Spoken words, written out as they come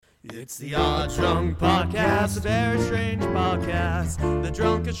It's the Odd Drunk Podcast, a very strange podcast, the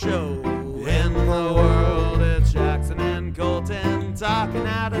drunkest show in the world. It's Jackson and Colton talking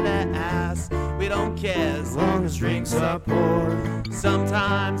out of their ass. We don't care as long as drinks are poured.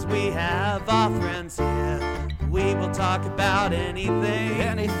 Sometimes we have our friends here. We will talk about anything.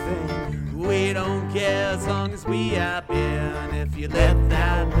 We don't care as long as we have beer. And if you let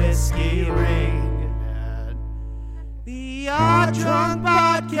that whiskey ring. The Odd Drunk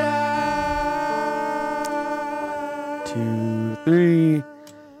Podcast. 2, 3.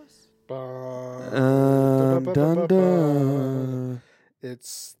 Dun, dun.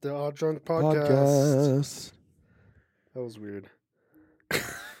 It's the Odd Drunk Podcast. That was weird.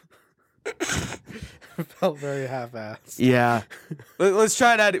 Felt very half-assed. Yeah. Let's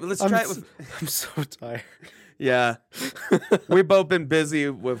try it out. I'm so tired. Yeah. We've both been busy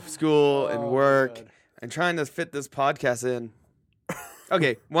with school and work. God. And trying to fit this podcast in.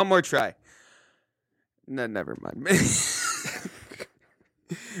 Okay, one more try. No, never mind.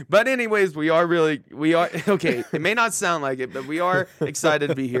 But anyways, we are okay, it may not sound like it, but we are excited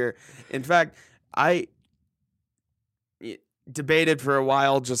to be here. In fact, I debated for a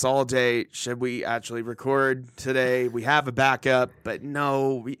while just all day, should we actually record today? We have a backup, but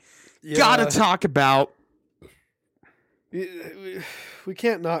no, we gotta talk about. We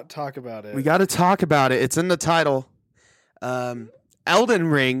can't not talk about it. We got to talk about it. It's in the title. Elden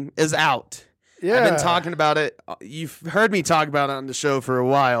Ring is out. Yeah. I've been talking about it. You've heard me talk about it on the show for a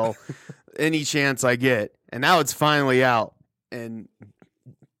while, any chance I get. And now it's finally out. And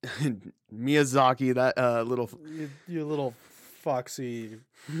Miyazaki, that little... You little foxy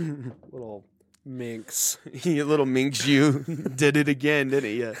little minx. You little minx, you did it again,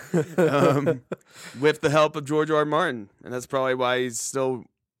 didn't you? With the help of George R. Martin. And that's probably why he's still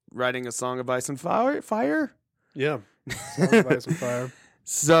writing A Song of Ice and Fire? Yeah. Song of Ice and Fire.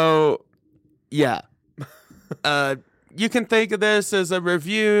 So, yeah. You can think of this as a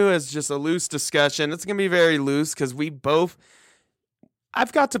review, as just a loose discussion. It's going to be very loose because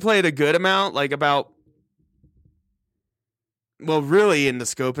I've got to play it a good amount, like about... Well, really, in the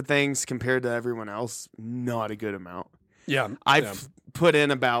scope of things, compared to everyone else, not a good amount. Yeah. I've put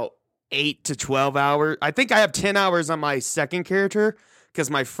in about 8 to 12 hours. I think I have 10 hours on my second character, because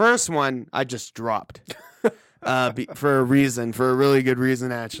my first one, I just dropped. For a really good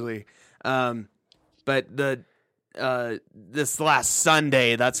reason, actually. But this last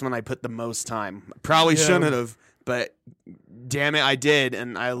Sunday, that's when I put the most time. Probably shouldn't have, but damn it, I did,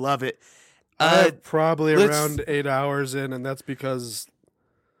 and I love it. I'm probably around 8 hours in, and that's because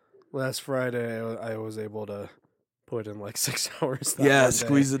last Friday I was able to put in like 6 hours.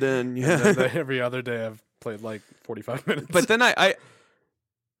 Squeeze it in. Yeah, and then every other day I've played like 45 minutes. But then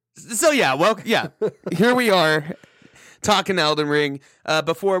here we are talking Elden Ring.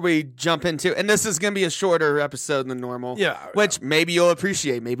 Before we jump into, and this is going to be a shorter episode than normal. Yeah, which maybe you'll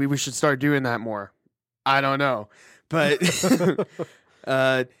appreciate. Maybe we should start doing that more. I don't know, but.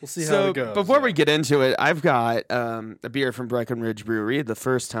 We'll see how it goes. Before we get into it, I've got a beer from Breckenridge Brewery. The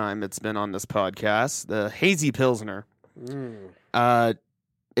first time it's been on this podcast, the Hazy Pilsner.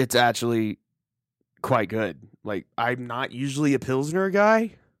 It's actually quite good. Like, I'm not usually a Pilsner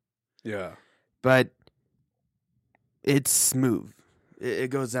guy. Yeah. But it's smooth.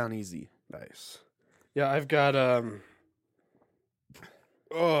 It goes down easy. Nice. Yeah, I've got a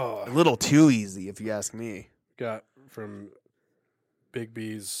little too easy, if you ask me. Got from Big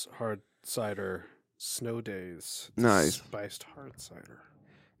B's Hard Cider Snow Days. Nice. Spiced hard cider.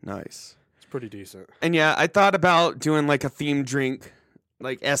 Nice. It's pretty decent. And yeah, I thought about doing like a themed drink,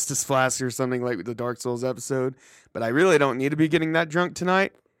 like Estus Flask or something like the Dark Souls episode, but I really don't need to be getting that drunk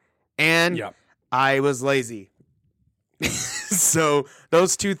tonight. And I was lazy. So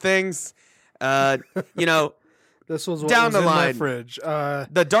those two things, this was what down was the in line. My fridge.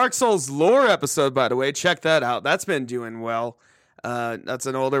 The Dark Souls lore episode, by the way, check that out. That's been doing well. That's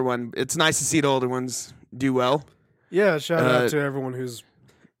an older one. It's nice to see the older ones do well. Yeah, shout out to everyone who's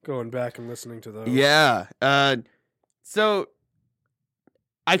going back and listening to those. Yeah. So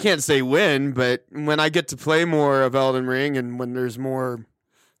I can't say when, but when I get to play more of Elden Ring and when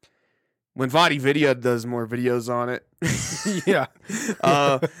Vadi Video does more videos on it. Yeah.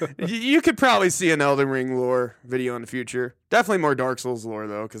 You could probably see an Elden Ring lore video in the future. Definitely more Dark Souls lore,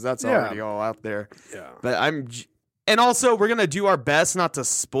 though, because that's already all out there. Yeah. But and also, we're going to do our best not to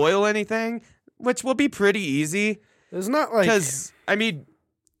spoil anything, which will be pretty easy. It's not like... Because, I mean,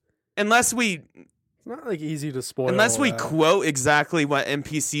 unless we... It's not like easy to spoil. Unless we quote exactly what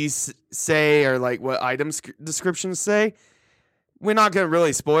NPCs say or like what item descriptions say, we're not going to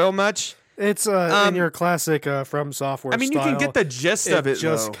really spoil much. It's in your classic From Software. I mean, style, you can get the gist of it.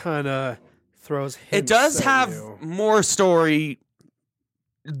 Just though. kind of throws. It does hints at have you. more story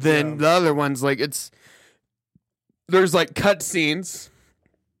than the other ones. Like there's like cutscenes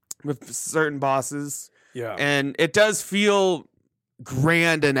with certain bosses. Yeah. And it does feel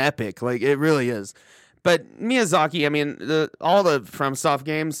grand and epic. Like, it really is. But Miyazaki, I mean, all the FromSoft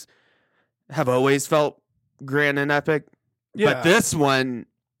games have always felt grand and epic. Yeah. But this one,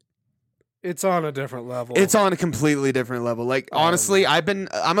 it's on a different level. it's on a completely different level. Like, honestly, I'm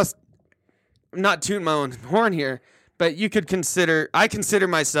not tooting my own horn here, but I consider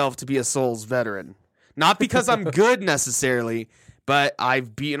myself to be a Souls veteran. Not because I'm good necessarily, but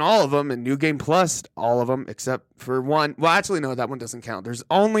I've beaten all of them, and New Game Plus, all of them, except for one. Well, actually, no, that one doesn't count. There's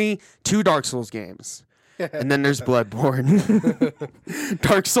only 2 Dark Souls games, and then there's Bloodborne.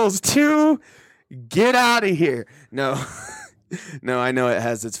 Dark Souls 2, get out of here. No, no, I know it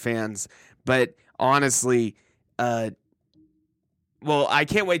has its fans, but honestly, well, I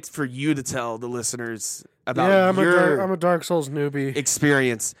can't wait for you to tell the listeners about I'm a Dark Souls newbie.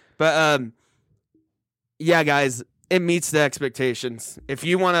 experience. But yeah, guys, it meets the expectations. If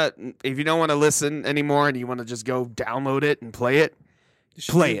you don't want to listen anymore and you want to just go download it and play it,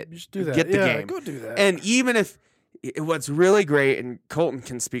 play it. Just do that. Get the game. Go do that. And even if what's really great, and Colton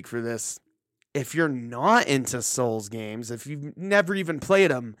can speak for this, if you're not into Souls games, if you've never even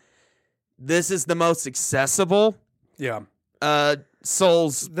played them, this is the most accessible. Yeah.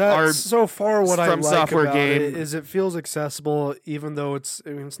 Souls That's are so far what I From like Software about game. it is it feels accessible, even though it's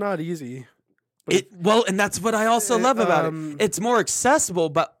not easy. And that's what I also love about it. It's more accessible,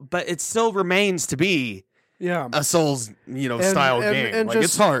 but it still remains to be a Souls style game. And like,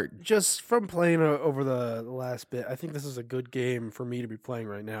 it's hard. Just from playing over the last bit, I think this is a good game for me to be playing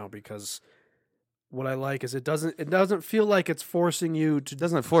right now because what I like is it doesn't feel like it's forcing you to. It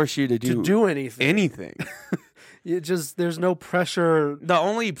doesn't force you to do anything. Anything. There's no pressure. The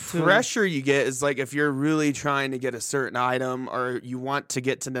only pressure you get is like if you're really trying to get a certain item or you want to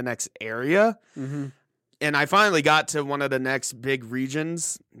get to the next area. Mm-hmm. And I finally got to one of the next big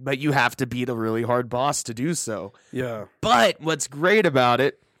regions, but you have to beat a really hard boss to do so. Yeah. But what's great about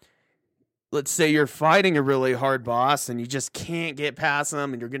it, let's say you're fighting a really hard boss and you just can't get past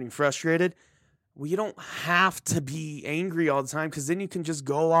them and you're getting frustrated. Well, you don't have to be angry all the time because then you can just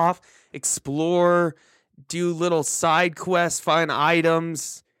go off, explore, do little side quests, find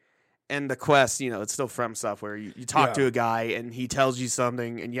items, and the quest, it's still From Software. You talk to a guy, and he tells you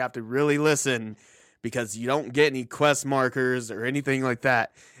something, and you have to really listen because you don't get any quest markers or anything like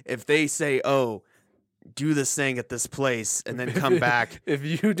that. If they say, oh, do this thing at this place, and then come back. If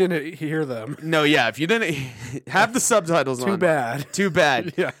you didn't hear them. No, yeah, if you didn't have the subtitles on. Too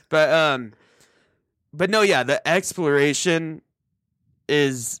bad. Yeah. But no, yeah, the exploration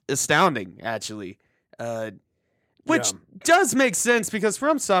is astounding, actually. Which does make sense because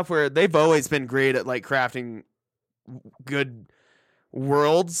From Software, they've always been great at like crafting good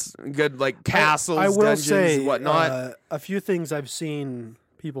worlds, good like castles, I will dungeons, say, and whatnot. A few things I've seen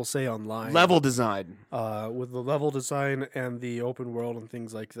people say online. Level design. With the level design and the open world and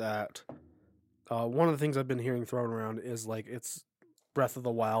things like that. One of the things I've been hearing thrown around is like it's Breath of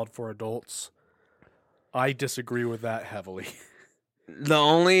the Wild for adults. I disagree with that heavily.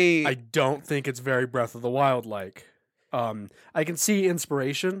 I don't think it's very Breath of the Wild like. I can see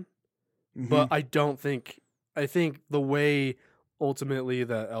inspiration, but I think the way ultimately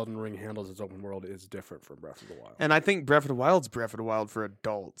that Elden Ring handles its open world is different from Breath of the Wild. And I think Breath of the Wild's Breath of the Wild for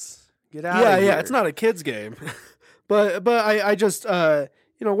adults. Get out of here. Yeah, it's not a kid's game. but I just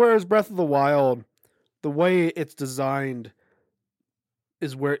whereas Breath of the Wild, the way it's designed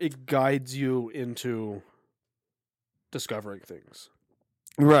is where it guides you into discovering things.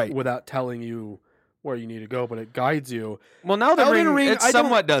 Right. Without telling you where you need to go, but it guides you. Well, now the Elden Ring it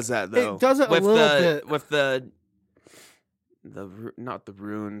somewhat does that, though. It does it with a little bit. With the not the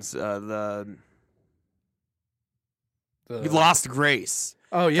runes, the Lost Grace.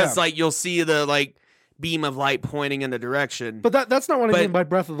 Oh, yeah. Because, like, you'll see the, like, beam of light pointing in the direction. But that's not what I mean by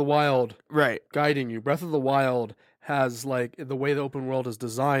Breath of the Wild guiding you. Breath of the Wild has, like, the way the open world is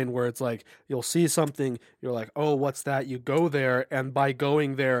designed where it's like, you'll see something, you're like, oh, what's that? You go there, and by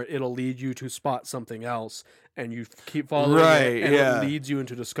going there, it'll lead you to spot something else, and you keep following it, and it leads you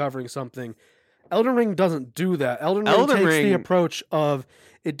into discovering something. Elden Ring doesn't do that. Elden Ring takes the approach of,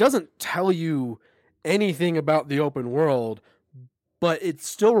 it doesn't tell you anything about the open world, but it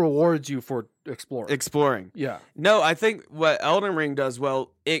still rewards you for exploring. Yeah. No, I think what Elden Ring does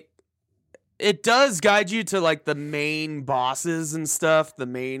well, it does guide you to like the main bosses and stuff, the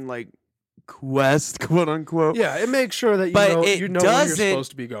main like quest, quote unquote. Yeah, it makes sure that you know where you're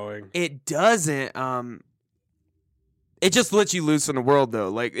supposed to be going. It doesn't. It just lets you loose in the world, though.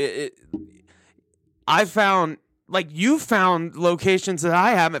 Like I found, like you found locations that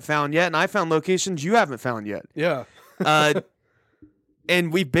I haven't found yet, and I found locations you haven't found yet. Yeah.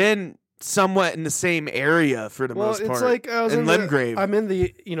 And we've been somewhat in the same area for the most part. It's like I was in Limgrave. I'm in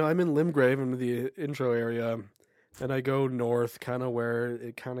Limgrave, I'm in the intro area, and I go north, kind of where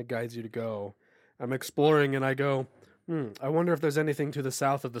it kind of guides you to go. I'm exploring, and I go, I wonder if there's anything to the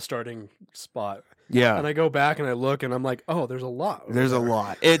south of the starting spot. Yeah. And I go back and I look, and I'm like, oh, there's a lot. There's a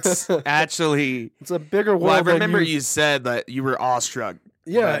lot. It's actually... It's a bigger world. Well, I remember you said that you were awestruck.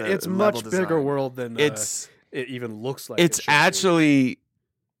 Yeah, it's much bigger world than it even looks like. It's actually...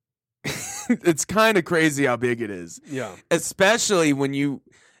 it's kind of crazy how big it is. Yeah. Especially when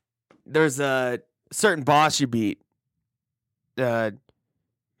there's a certain boss you beat.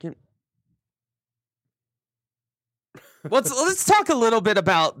 Let's talk a little bit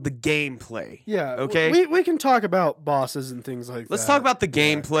about the gameplay. Yeah. Okay. We can talk about bosses and things like that. Let's talk about the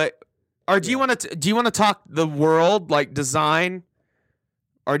gameplay. Or do you want to talk the world, like design,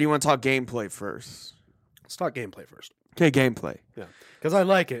 or do you want to talk gameplay first? Let's talk gameplay first. Okay, gameplay. Yeah, because I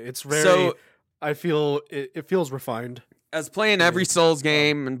like it. It's very. I feel it feels refined. As playing every Souls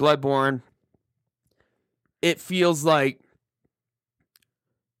game and Bloodborne, it feels like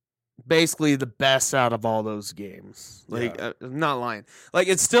basically the best out of all those games. Like, I'm not lying. Like,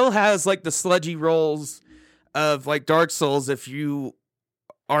 it still has like the sludgy rolls of like Dark Souls if you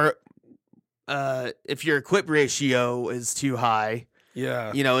are if your equip ratio is too high.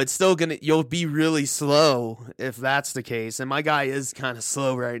 Yeah. You know, it's still you'll be really slow if that's the case. And my guy is kind of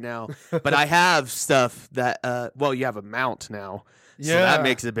slow right now. But I have stuff that you have a mount now. So that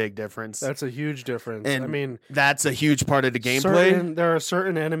makes a big difference. That's a huge difference. And I mean, that's a huge part of the gameplay. There are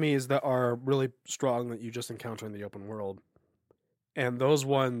certain enemies that are really strong that you just encounter in the open world. And those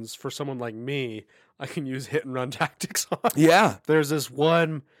ones, for someone like me, I can use hit and run tactics on. Yeah. There's this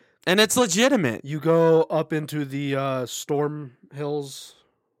one. And it's legitimate. You go up into the Storm Hills.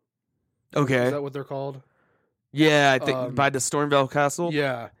 Okay. Is that what they're called? Yeah, I think by the Stormvale Castle.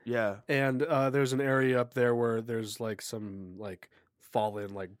 Yeah. Yeah. And there's an area up there where there's like some like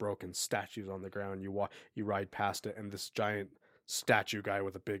fallen, like broken statues on the ground. You ride past it, and this giant statue guy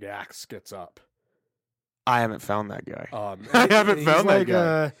with a big axe gets up. I haven't found that guy. I haven't found that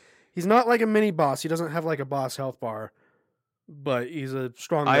guy. He's not like a mini boss. He doesn't have like a boss health bar. But he's a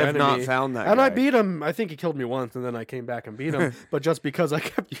strong enemy. I have not found that and guy. I beat him. I think he killed me once, and then I came back and beat him. But just because I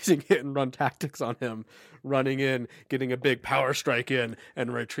kept using hit and run tactics on him, running in, getting a big power strike in,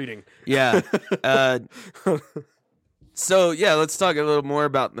 and retreating. Yeah. So, let's talk a little more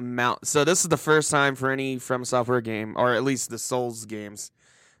about the mount. So this is the first time for any From Software game, or at least the Souls games,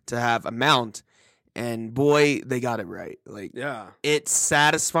 to have a mount. And boy, they got it right. Like, it's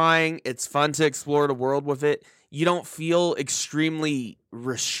satisfying. It's fun to explore the world with it. You don't feel extremely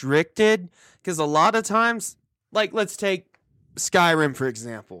restricted, because a lot of times, like, let's take Skyrim, for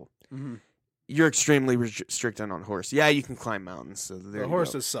example. Mm-hmm. You're extremely restricted on horse. Yeah, you can climb mountains. So the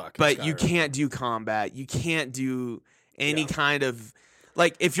horses suck. But you can't do combat. You can't do any kind of...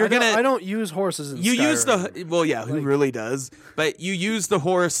 Like, if you're I don't use horses in Skyrim. Use the... Well, yeah, who really does? But you use the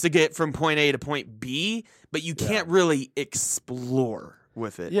horse to get from point A to point B, but you can't really explore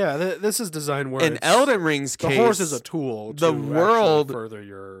with it. Yeah, this is designed where in Elden Ring's case, the horse is a tool to further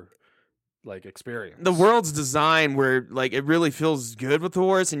your experience. The world's design where it really feels good with the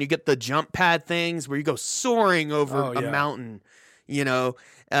horse, and you get the jump pad things where you go soaring over a mountain, and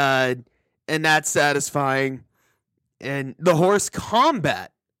that's satisfying. And the horse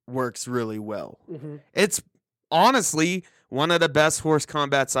combat works really well. Mm-hmm. It's honestly one of the best horse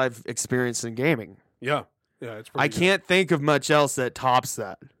combats I've experienced in gaming. Yeah. Yeah, it's pretty I can't think of much else that tops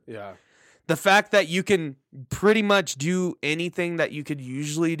that. Yeah. The fact that you can pretty much do anything that you could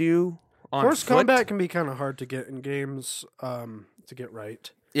usually do on horse foot. Combat can be kind of hard to get in games to get right.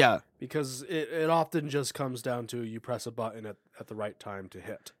 Yeah. Because it often just comes down to you press a button at the right time to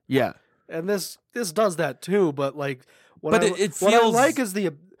hit. Yeah. And this does that too, but what I like is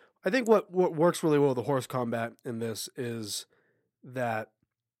I think what works really well with the horse combat in this is that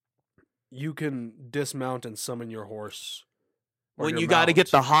you can dismount and summon your horse. When you got to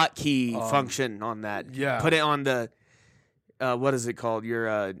get the hotkey function on that. Yeah. Put it on the, what is it called?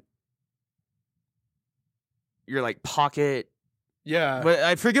 Your like pocket. Yeah. But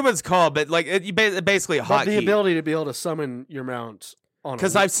I forget what it's called, but basically a hotkey. But the ability to be able to summon your mount on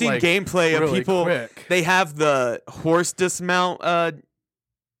because I've seen gameplay of people, quick. They have the horse dismount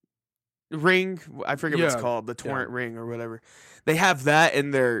ring. I forget what it's called, the torrent ring or whatever. They have that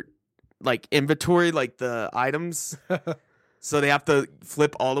in their like inventory, like the items. So they have to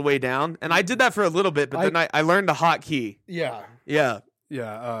flip all the way down. And I did that for a little bit, but then I learned the hotkey. Yeah. Yeah.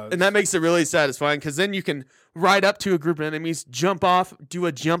 Yeah. And that makes it really satisfying because then you can ride up to a group of enemies, jump off, do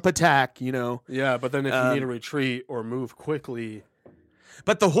a jump attack, you know. Yeah, but then if you need to retreat or move quickly.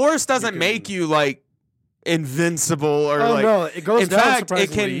 But the horse doesn't make you like invincible or no, it goes down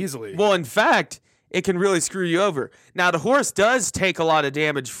surprisingly easily. Well, in fact, it can really screw you over. Now, the horse does take a lot of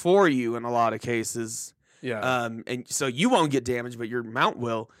damage for you in a lot of cases. Yeah. And so you won't get damaged, but your mount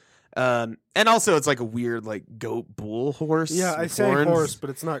will. And also, it's like a weird, like, goat bull horse. Yeah, I say horns. horse, but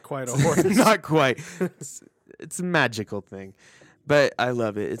it's not quite a horse. Not quite. It's a magical thing. But I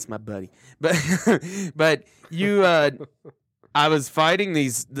love it. It's my buddy. But you, I was fighting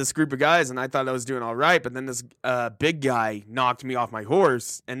this group of guys, and I thought I was doing all right. But then this big guy knocked me off my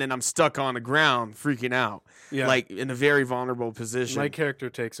horse, and then I'm stuck on the ground, freaking out. Yeah. Like, in a very vulnerable position. My character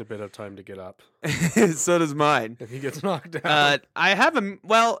takes a bit of time to get up. So does mine. If he gets knocked down. I have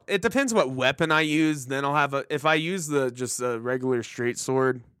it depends what weapon I use. Then I'll have if I use just a regular straight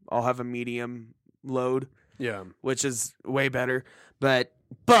sword, I'll have a medium load. Yeah. Which is way better. But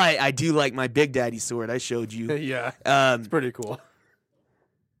I do like my Big Daddy sword I showed you. Yeah. It's pretty cool.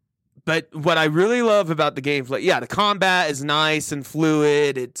 But what I really love about the gameplay, the combat is nice and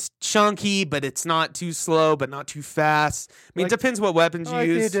fluid. It's chunky, but it's not too slow, but not too fast. I mean, it depends what weapons you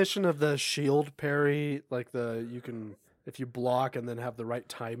use. The addition of the shield parry, like you can, if you block and then have the right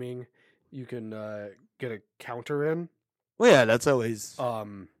timing, you can get a counter in. Well, yeah, that's always.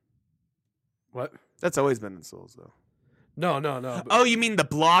 What? That's always been in Souls, though. No. Oh, you mean the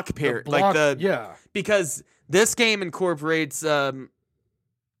block parry, yeah? Because this game incorporates a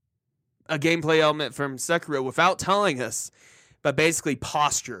gameplay element from Sekiro without telling us, but basically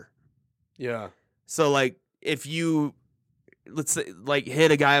posture. Yeah. So like if you let's say like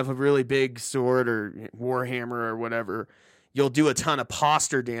hit a guy with a really big sword or warhammer or whatever, you'll do a ton of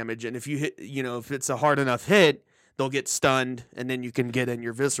posture damage, and if you hit, if it's a hard enough hit, they'll get stunned, and then you can get in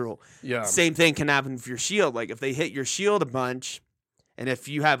your visceral. Yeah. Same thing can happen with your shield. Like if they hit your shield a bunch, and if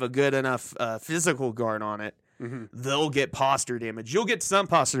you have a good enough physical guard on it, they'll get posture damage. You'll get some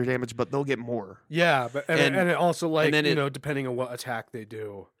posture damage, but they'll get more. Yeah, but and it also depending on what attack they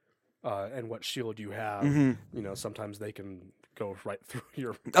do, and what shield you have, sometimes they can go right through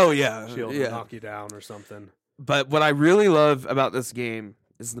your shield and knock you down or something. But what I really love about this game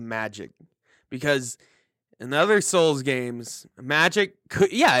is the magic, because in the other Souls games, magic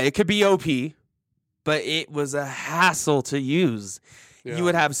it could be OP, but it was a hassle to use. Yeah. You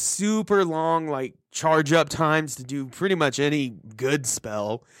would have super long, like, charge up times to do pretty much any good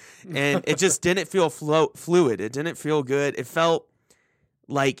spell. And it just didn't feel fluid. It didn't feel good. It felt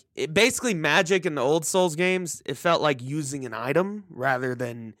like basically magic in the old Souls games. It felt like using an item rather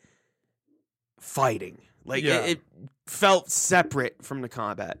than fighting. Like it felt separate from the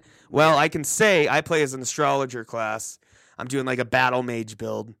combat. Well, I can say I play as an astrologer class. I'm doing like a battle mage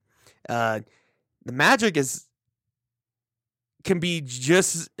build. The magic can be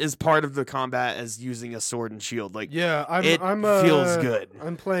just as part of the combat as using a sword and shield. Like, it feels good.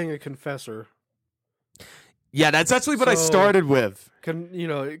 I'm playing a confessor. Yeah, that's actually what I started with. Kind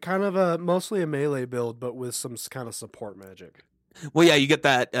of mostly a melee build, but with some kind of support magic. Well, yeah, you get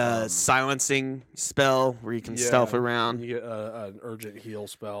that silencing spell where you can stealth around. You get an urgent heal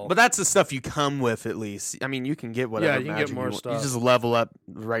spell. But that's the stuff you come with, at least. I mean, you can get whatever you can get more stuff. You just level up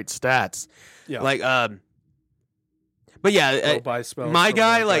the right stats. Yeah. Like, but yeah, buy spells my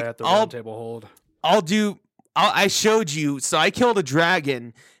guy, like, at the round table hold. I showed you, so I killed a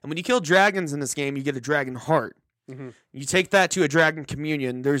dragon, and when you kill dragons in this game, you get a dragon heart. Mm-hmm. You take that to a dragon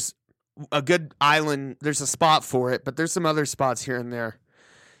communion. There's a good island, there's a spot for it, but there's some other spots here and there.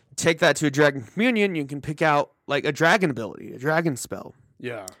 Take that to a dragon communion, you can pick out, like, a dragon ability, a dragon spell.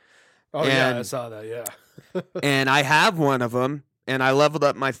 Yeah. Oh, yeah, I saw that, yeah. And I have one of them, and I leveled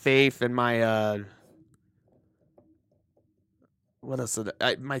up my faith and my, what else?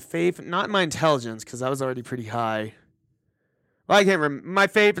 My faith, not my intelligence, because I was already pretty high. Well, I can't remember. My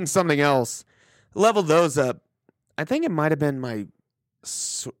faith and something else. Leveled those up. I think it might have been my...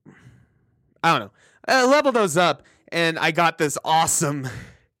 I don't know. I leveled those up, and I got this awesome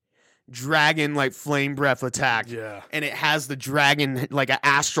dragon, like, flame breath attack. Yeah. And it has the dragon, like, an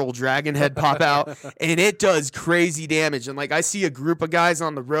astral dragon head pop out, and it does crazy damage. And, like, I see a group of guys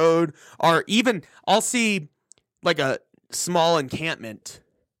on the road, or even, I'll see, like, a small encampment.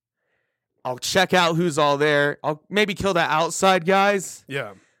 I'll check out who's all there. I'll maybe kill the outside guys.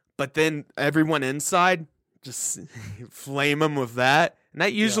 Yeah. But then everyone inside, just flame them with that. And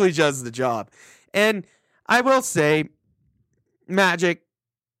that usually does the job. And I will say, magic,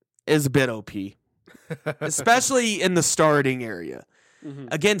 is a bit OP, especially in the starting area.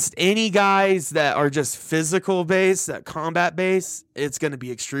 Against any guys that are just physical based, that combat based, it's going to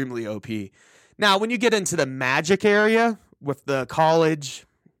be extremely OP. Now, when you get into the magic area with the college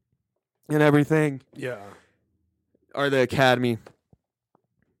and everything, or the academy,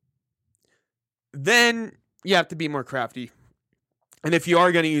 then you have to be more crafty. And if you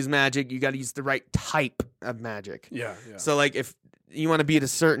are going to use magic, you got to use the right type of magic. Yeah. So, like, if you want to beat a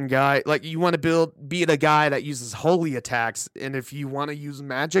certain guy, like you want to beat a guy that uses holy attacks, and if you want to use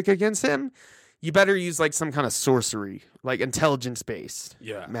magic against him, you better use like some kind of sorcery, like intelligence-based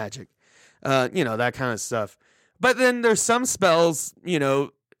magic, that kind of stuff. But then there's some spells,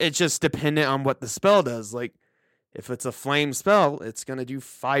 it's just dependent on what the spell does. Like if it's a flame spell, it's going to do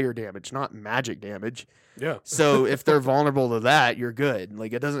fire damage, not magic damage. Yeah. So if they're vulnerable to that, you're good.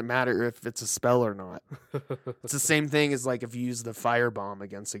 Like it doesn't matter if it's a spell or not. It's the same thing as like if you use the fire bomb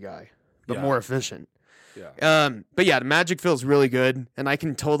against a guy, but more efficient. Yeah. But yeah, the magic feels really good, and I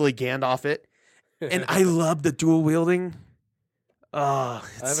can totally Gandalf it. And I love the dual wielding. Oh,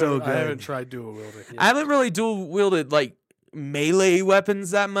 it's so good. I haven't tried dual wielding. I haven't really dual wielded like melee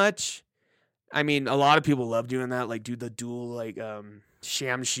weapons that much. I mean, a lot of people love doing that, like do the dual like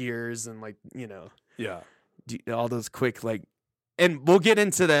shamshears and like all those quick like. And we'll get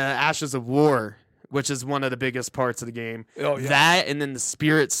into the Ashes of War, which is one of the biggest parts of the game. Oh yeah, that and then the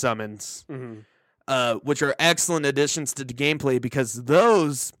spirit summons, which are excellent additions to the gameplay because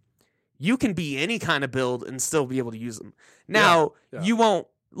those. You can be any kind of build and still be able to use them. Now, you won't,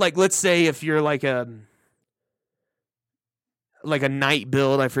 like, let's say if you're like a knight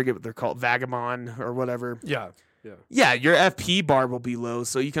build, I forget what they're called, Vagabond or whatever. Yeah, your FP bar will be low,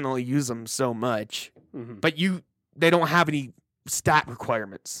 so you can only use them so much. But they don't have any stat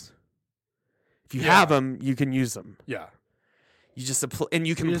requirements. If you have them, you can use them. Yeah. You just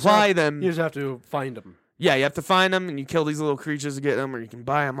apply them. You just have to find them. Yeah, you have to find them, and you kill these little creatures to get them, or you can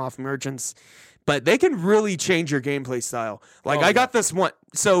buy them off merchants. But they can really change your gameplay style. Like, I got this one.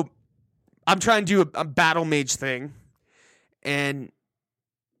 So, I'm trying to do a battle mage thing. And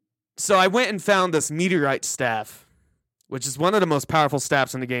so, I went and found this meteorite staff, which is one of the most powerful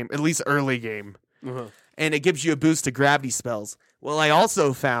staffs in the game, at least early game. And it gives you a boost to gravity spells. Well, I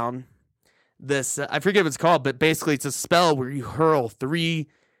also found this, I forget what it's called, but basically it's a spell where you hurl 3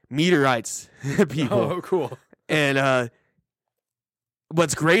 meteorites at people. Oh, cool. And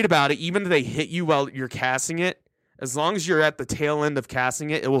what's great about it, even if they hit you while you're casting it, as long as you're at the tail end of casting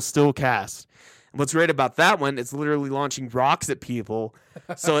it, it will still cast. And what's great about that one, it's literally launching rocks at people,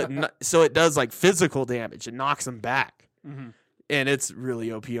 so it does like physical damage. It knocks them back. And it's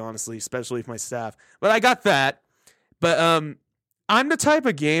really OP, honestly, especially with my staff. But I got that. But I'm the type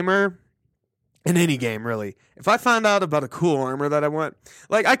of gamer in any game, really. If I find out about a cool armor that I want,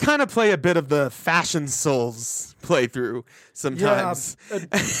 like I kind of play a bit of the Fashion Souls playthrough sometimes.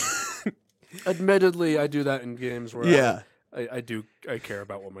 Yeah, admittedly, I do that in games where I care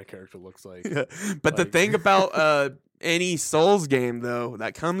about what my character looks like. Yeah. But the thing about any Souls game, though,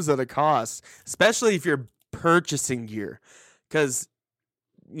 that comes at a cost, especially if you're purchasing gear, because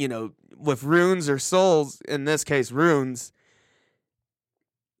with runes or souls, in this case runes,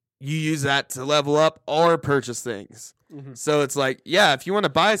 you use that to level up or purchase things. So it's like, if you want to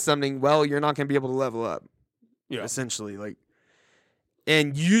buy something, well, you're not going to be able to level up. Essentially, like,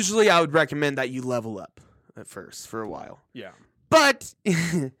 and usually I would recommend that you level up at first for a while. Yeah. But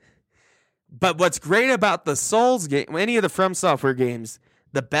what's great about the Souls game, any of the From Software games,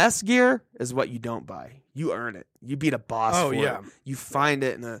 the best gear is what you don't buy. You earn it. You beat a boss for it. You find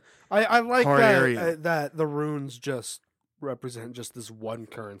it in a I like hard that, area. That the runes just represent just this one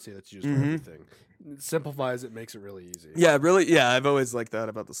currency that's used for everything. It simplifies it, makes it really easy. Yeah, really. Yeah, I've always liked that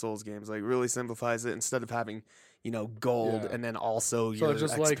about the Souls games. Like, really simplifies it instead of having, gold and then also your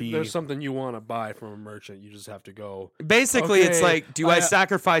just XP. like there's something you want to buy from a merchant, you just have to go. Basically, it's like, do I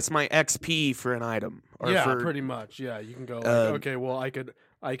sacrifice my XP for an item? Or pretty much. Yeah, you can go.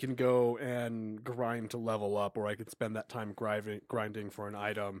 I can go and grind to level up, or I could spend that time grinding for an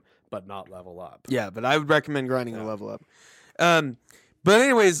item, but not level up. Yeah, but I would recommend grinding to level up. But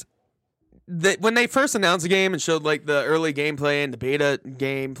anyways, when they first announced the game and showed like the early gameplay and the beta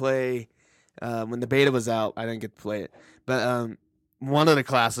gameplay, when the beta was out, I didn't get to play it. But one of the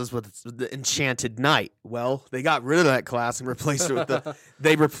classes was the Enchanted Knight. Well, they got rid of that class and replaced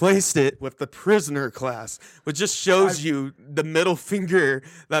it with the Prisoner class, which just shows you the middle finger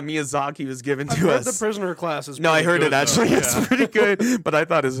that Miyazaki was giving to us. The Prisoner class is I heard it actually. Though. It's pretty good, but I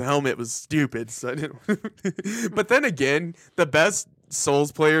thought his helmet was stupid. So I didn't. But then again, the best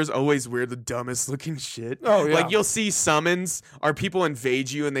Souls players always wear the dumbest looking shit. Oh, yeah. Like, you'll see summons, or people invade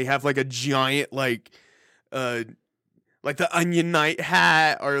you, and they have, like, a giant, like the Onion Knight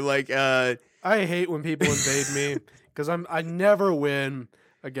hat, or, like, I hate when people invade me, because I never win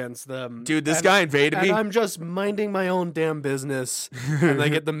against them. Dude, this guy invaded me. And I'm just minding my own damn business, and I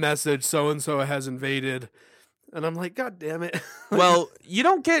get the message, so-and-so has invaded. And I'm like, God damn it. Well, you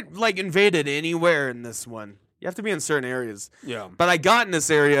don't get, like, invaded anywhere in this one. You have to be in certain areas. Yeah. But I got in this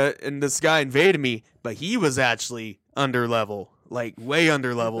area, and this guy invaded me, but he was actually under level. Like, way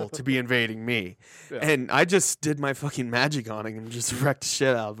under level to be invading me. Yeah. And I just did my fucking magic on him and just wrecked the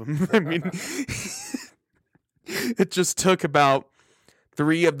shit out of him. I mean, it just took about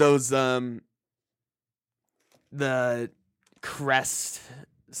 3 of those, the crest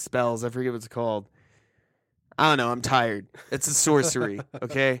spells. I forget what it's called. I don't know. I'm tired. It's a sorcery,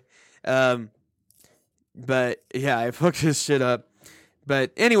 okay? But yeah, I fucked his shit up.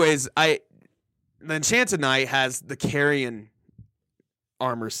 But anyways, the Enchanted Knight has the Carrion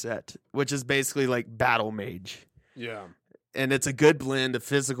armor set, which is basically like Battle Mage. Yeah. And it's a good blend of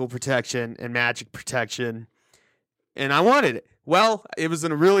physical protection and magic protection. And I wanted it. Well, it was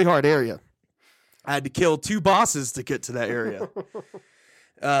in a really hard area. I had to kill 2 bosses to get to that area.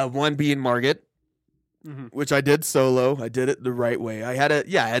 One being Margit. Mm-hmm. Which I did solo. I did it the right way. I had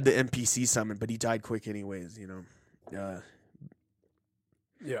the NPC summon, but he died quick anyways, you know.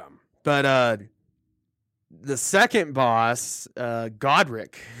 Yeah. But the second boss,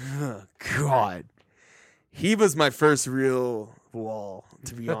 Godric, God, he was my first real wall,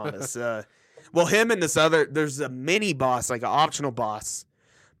 to be honest. Well, him and there's a mini boss, like an optional boss,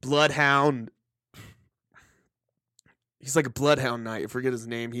 Bloodhound. He's like a Bloodhound Knight. I forget his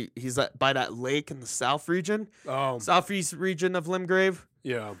name. He's by that lake in the south region. Oh. Southeast region of Limgrave.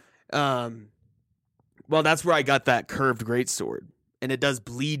 Yeah. Well, that's where I got that curved greatsword. And it does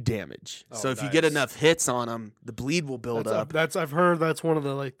bleed damage. So if you get enough hits on him, the bleed will build up. I've heard that's one of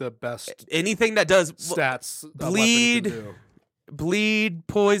the best anything that does stats. Bleed,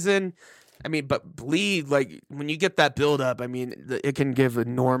 poison. I mean, but bleed, like when you get that build up, I mean, it can give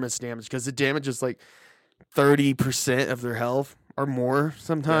enormous damage because it damages like 30% of their health or more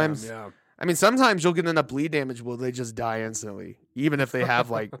sometimes. Yeah. I mean, sometimes you'll get enough bleed damage where they just die instantly, even if they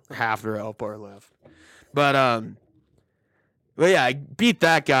have like half their health bar left. But yeah, I beat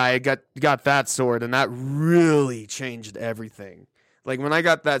that guy. I got that sword, and that really changed everything. Like when I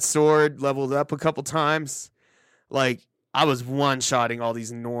got that sword leveled up a couple times, like I was one-shotting all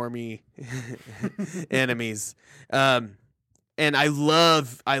these normie enemies. And I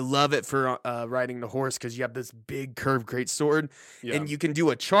love it for riding the horse because you have this big curved greatsword, and you can do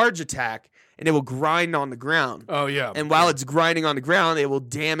a charge attack, and it will grind on the ground. Oh yeah. And while it's grinding on the ground, it will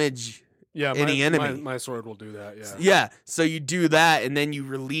damage any enemy. My sword will do that. Yeah. Yeah. So you do that, and then you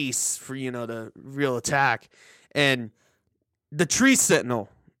release for the real attack, and the Tree Sentinel.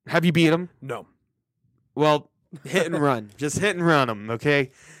 Have you beat him? No. Well, hit and run. Just hit and run them,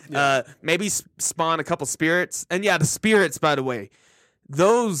 okay? Yeah. Maybe spawn a couple spirits. And yeah, the spirits, by the way,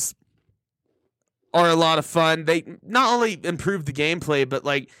 those are a lot of fun. They not only improve the gameplay, but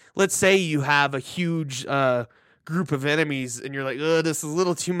like, let's say you have a huge group of enemies and you're like, oh, this is a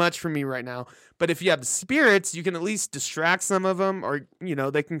little too much for me right now. But if you have the spirits, you can at least distract some of them, or,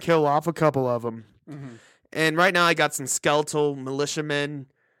 they can kill off a couple of them. Mm-hmm. And right now I got some skeletal militiamen,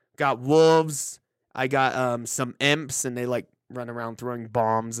 got wolves. I got some imps, and they like run around throwing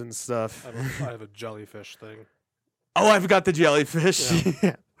bombs and stuff. I have a jellyfish thing. Oh, I've got the jellyfish.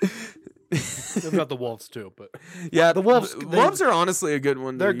 Yeah. I've got the wolves too, but yeah, the wolves. Wolves are honestly a good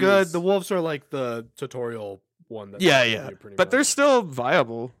one. They're good. The wolves are like the tutorial one. But they're still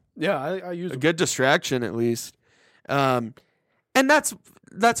viable. Yeah, I use a good distraction at least. And that's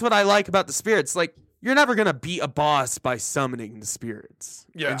what I like about the spirits. Like, you're never going to beat a boss by summoning the spirits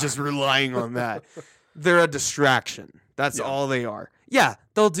and just relying on that. They're a distraction. That's all they are. Yeah,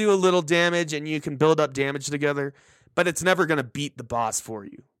 they'll do a little damage and you can build up damage together, but it's never going to beat the boss for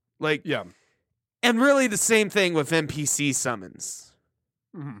you. Like, yeah. And really the same thing with NPC summons.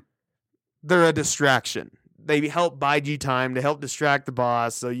 Mm-hmm. They're a distraction. They help bide you time to help distract the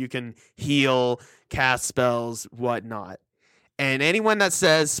boss so you can heal, cast spells, whatnot. And anyone that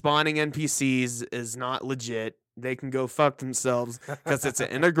says spawning NPCs is not legit, they can go fuck themselves because it's an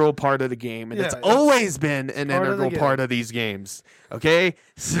integral part of the game. And it's always been an integral part of these games. Okay?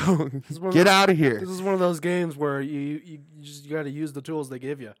 So get out of here. This is one of those games where you just got to use the tools they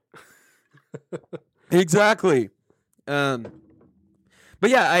give you. Exactly. But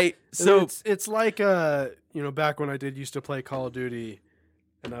yeah, it's like back when I used to play Call of Duty,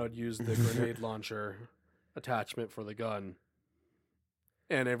 and I would use the grenade launcher attachment for the gun.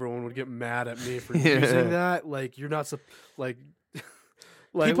 and everyone would get mad at me for using that. Like, you're not like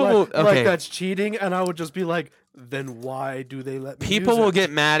that's cheating, and I would just be like, then why do they let me People use will it?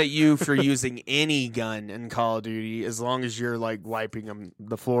 get mad at you for using any gun in Call of Duty as long as you're like wiping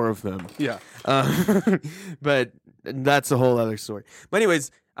the floor of them. Yeah. But that's a whole other story. But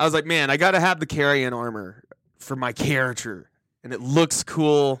anyways, I was like, man, I got to have the carry-in armor for my character. And it looks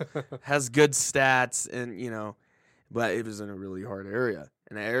cool, has good stats, and, but it was in a really hard area.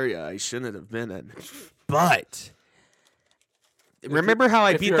 An area I shouldn't have been in. But remember how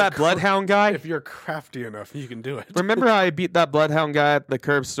I beat that Bloodhound guy? If you're crafty enough, you can do it. Remember how I beat that Bloodhound guy at the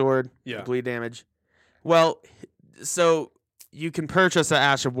curb sword? Yeah. Bleed damage. Well, so you can purchase an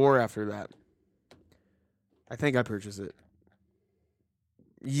Ash of War after that. I think I purchased it.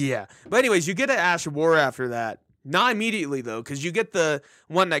 Yeah. But anyways, you get an Ash of War after that. Not immediately, though, because you get the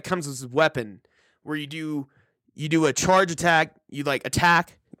one that comes with a weapon where you do a charge attack, you like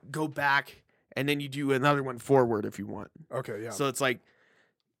attack, go back, and then you do another one forward if you want. Okay, yeah. So it's like,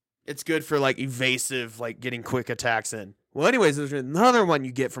 it's good for like evasive, like getting quick attacks in. Well, anyways, there's another one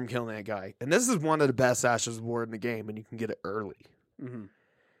you get from killing that guy. And this is one of the best Ashes of War in the game, and you can get it early. Mm-hmm.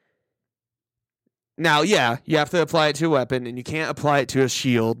 Now, yeah, you have to apply it to a weapon, and you can't apply it to a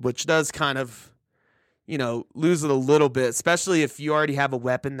shield, which does kind of, lose it a little bit, especially if you already have a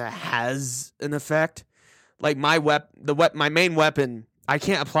weapon that has an effect. Like my main weapon, I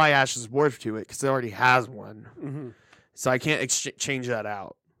can't apply Ashes of War to it because it already has one. Mm-hmm. So I can't change that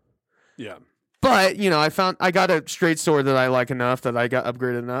out. Yeah. But, I got a straight sword that I like enough, that I got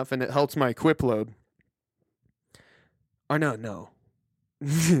upgraded enough, and it helps my equip load. Or no.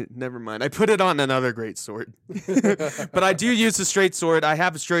 Never mind. I put it on another great sword. But I do use a straight sword. I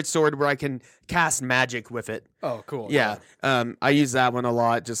have a straight sword where I can cast magic with it. Oh, cool. Yeah. I use that one a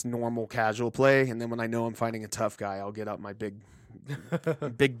lot, just normal casual play. And then when I know I'm fighting a tough guy, I'll get out my big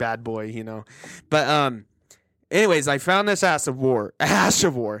bad boy, But anyways, I found this Ash of War,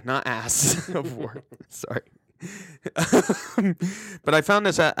 not ass of war. Sorry. But I found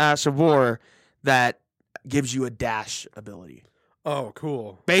this Ash of War that gives you a dash ability. Oh,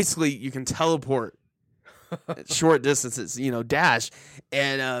 cool. Basically, you can teleport at short distances, dash.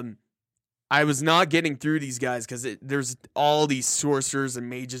 And I was not getting through these guys because there's all these sorcerers and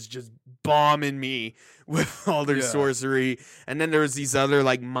mages just bombing me with all their sorcery. And then there was these other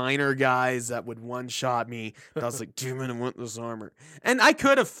like minor guys that would one-shot me. And I was like, damn it, I want this armor. And I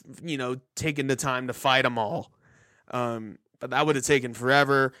could have, taken the time to fight them all. But that would have taken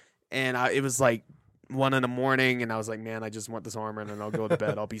forever. And it was like 1 a.m, and I was like, man, I just want this armor, and then I'll go to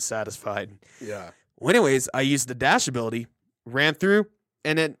bed. I'll be satisfied. Yeah. Well, anyways, I used the dash ability, ran through,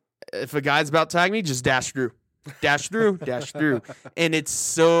 and then if a guy's about to tag me, just dash through. Dash through. And it's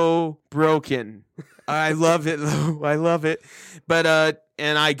so broken. I love it, though. I love it. But,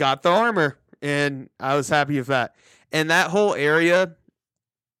 and I got the armor, and I was happy with that. And that whole area,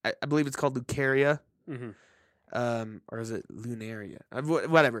 I believe it's called Lucaria. Mm-hmm. Or is it Lunaria?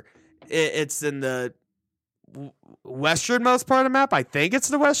 Whatever. It's in the westernmost part of the map. I think it's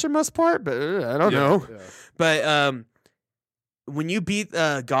the westernmost part, but I don't know. Yeah. But when you beat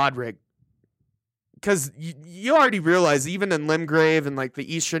Godric, because you already realize even in Limgrave and like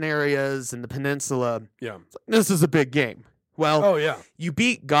the eastern areas and the peninsula, this is a big game. Well, you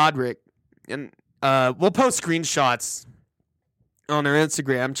beat Godric, and we'll post screenshots on our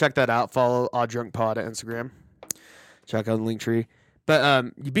Instagram. Check that out. Follow OddDrunkPod at Instagram. Check out the link tree.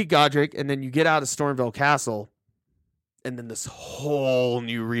 But you beat Godric, and then you get out of Stormville Castle, and then this whole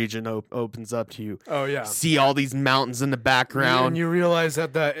new region opens up to you. Oh, yeah. See all these mountains in the background. And you realize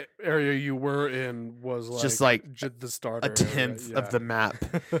that that area you were in was like just like the starter. A tenth of the map.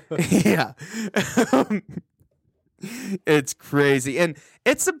 Yeah. It's crazy. And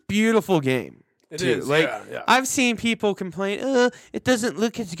it's a beautiful game. It is. Like, yeah. I've seen people complain, it doesn't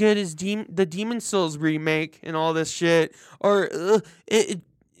look as good as the Demon Souls remake and all this shit. Or,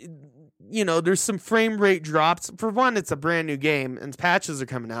 there's some frame rate drops. For one, it's a brand new game and patches are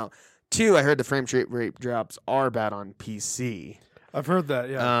coming out. Two, I heard the frame rate drops are bad on PC. I've heard that,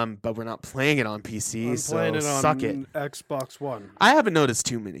 yeah. But we're not playing it on PC, I'm so playing it on suck it. Xbox One. I haven't noticed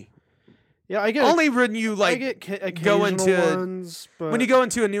too many. Yeah, I get only when you like go into ones, but when you go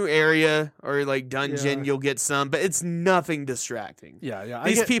into a new area or like dungeon, you'll get some, but it's nothing distracting. Yeah.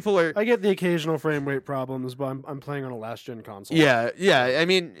 These people are. I get the occasional frame rate problems, but I'm playing on a last gen console. Yeah. I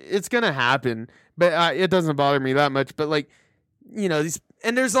mean, it's gonna happen, but it doesn't bother me that much. But like, these,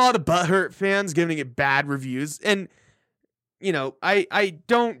 and there's a lot of butthurt fans giving it bad reviews, and I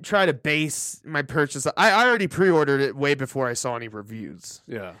don't try to base my purchase. I already pre-ordered it way before I saw any reviews.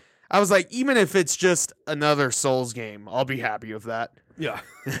 Yeah. I was like, even if it's just another Souls game, I'll be happy with that. Yeah.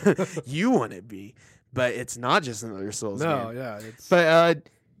 You want it to be, but it's not just another Souls game. Yeah. It's... But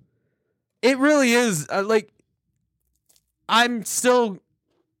it really is. I'm still.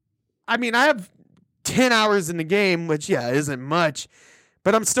 I mean, I have 10 hours in the game, which isn't much,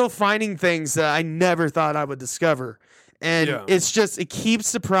 but I'm still finding things that I never thought I would discover, and it's just it keeps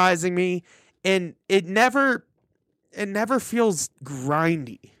surprising me, and it never feels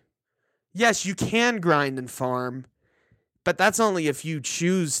grindy. Yes, you can grind and farm, but that's only if you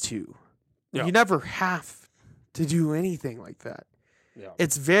choose to. Yeah. You never have to do anything like that. Yeah.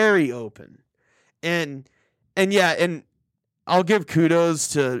 It's very open. And I'll give kudos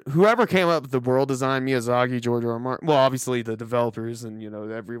to whoever came up with the world design, Miyazaki, George R. R. Martin. Well, obviously the developers and,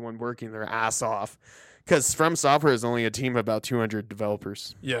 everyone working their ass off. Because From Software is only a team of about 200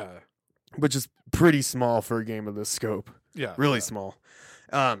 developers. Yeah. Which is pretty small for a game of this scope. Yeah. Really small.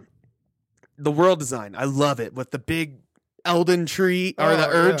 The world design, I love it. With the big Elden tree, or the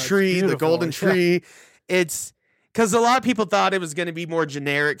Erd tree, the golden tree. It's because a lot of people thought it was going to be more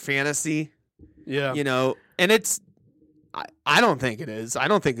generic fantasy. Yeah. And it's, I don't think it is. I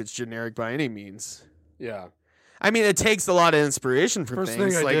don't think it's generic by any means. Yeah. I mean, it takes a lot of inspiration from things.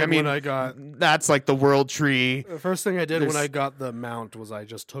 First thing I did when I got... That's like the world tree. The first thing I did when I got the mount was I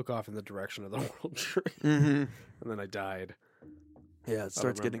just took off in the direction of the world tree. Mm-hmm. And then I died. Yeah, it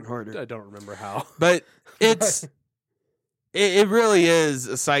starts getting harder. I don't remember how. But it's... it really is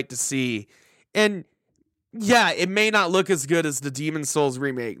a sight to see. And... yeah, it may not look as good as the Demon Souls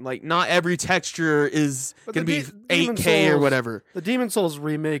remake. Like, not every texture is going to be 8K or whatever. The Demon Souls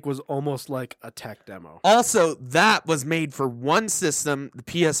remake was almost like a tech demo. Also, that was made for one system, the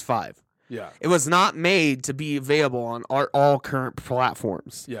PS5. Yeah. It was not made to be available on all current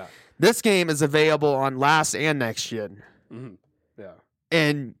platforms. Yeah. This game is available on last and next gen. Mm-hmm. Yeah.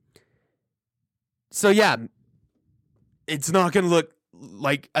 And so, yeah, it's not going to look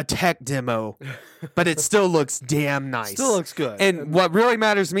like a tech demo, but it still looks damn nice. Still looks good. And what really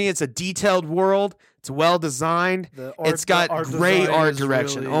matters to me, it's a detailed world. It's well designed. It's got great art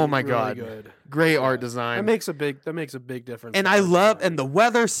direction. Really, oh my god, good. Great art design. That makes a big difference. And I love the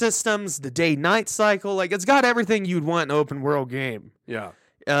weather systems, the day-night cycle. Like, it's got everything you'd want in an open world game. Yeah.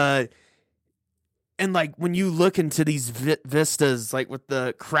 And like when you look into these vistas, like with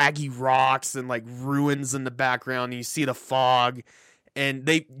the craggy rocks and like ruins in the background, and you see the fog. And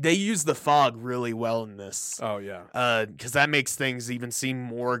they use the fog really well in this. Oh, yeah. Because that makes things even seem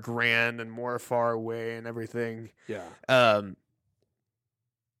more grand and more far away and everything. Yeah.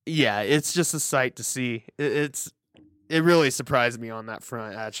 Yeah, it's just a sight to see. It really surprised me on that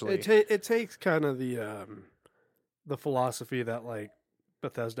front, actually. It takes kind of the philosophy that, like,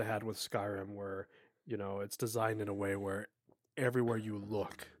 Bethesda had with Skyrim, where, it's designed in a way where everywhere you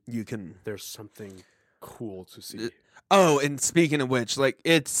look, there's something cool to see. Oh, and speaking of which, like,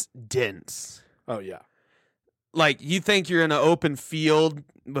 it's dense. Oh, yeah. Like, you think you're in an open field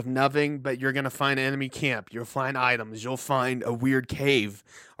with nothing, but you're going to find an enemy camp. You'll find items. You'll find a weird cave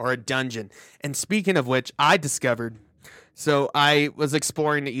or a dungeon. And speaking of which, I discovered... So, I was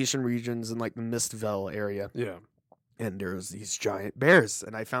exploring the eastern regions in, like, the Mistvale area. Yeah. And there's these giant bears.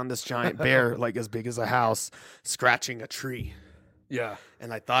 And I found this giant bear, like, as big as a house, scratching a tree. Yeah.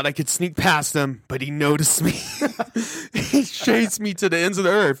 And I thought I could sneak past him, but he noticed me. He chased me to the ends of the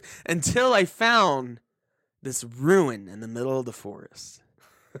earth until I found this ruin in the middle of the forest.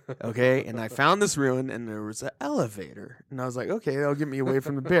 Okay? And I found this ruin, and there was an elevator. And I was like, okay, that'll get me away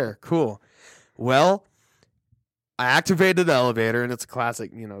from the bear. Cool. Well, I activated the elevator, and it's a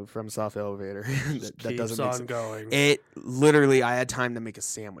classic, From Soft elevator. that doesn't keeps on going. It literally, I had time to make a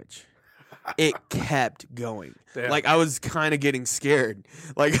sandwich. It kept going. Damn. Like, I was kind of getting scared.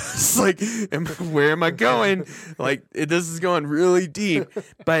 Like, it's like, where am I going? Like, this is going really deep,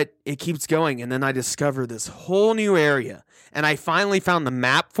 but it keeps going. And then I discover this whole new area, and I finally found the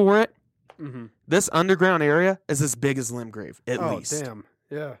map for it. Mm-hmm. This underground area is as big as Limgrave, at least. Oh, damn.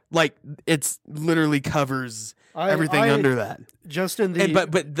 Yeah. Like, it's literally covers everything under that. Just in the...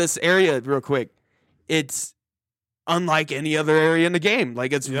 But this area, real quick, it's unlike any other area in the game.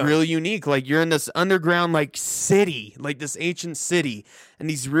 Like, it's really unique. Like, you're in this underground, like, city, like this ancient city, and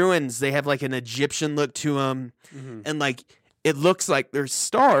these ruins, they have like an Egyptian look to them. Mm-hmm. And like, it looks like there's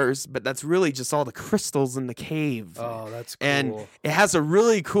stars, but that's really just all the crystals in the cave. Oh, that's cool. And it has a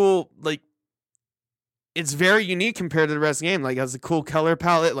really cool, like, it's very unique compared to the rest of the game. Like, it has a cool color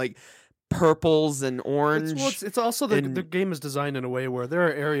palette, like purples and orange. It's also the game is designed in a way where there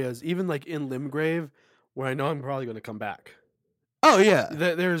are areas, even like in Limgrave, where I know I'm probably going to come back. Oh, yeah.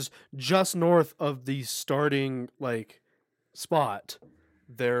 There's just north of the starting, like, spot,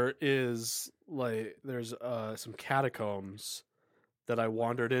 there's some catacombs that I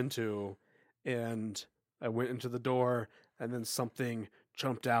wandered into, and I went into the door, and then something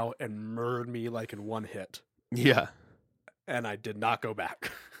jumped out and murdered me like in one hit. Yeah. And I did not go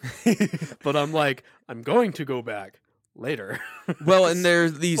back. But I'm like, I'm going to go back later. Well, and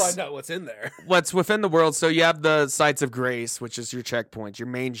there's these... Find out what's in there. What's within the world. So you have the Sites of Grace, which is your checkpoints, your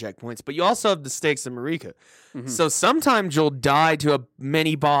main checkpoints. But you also have the Stakes of Marika. Mm-hmm. So sometimes you'll die to a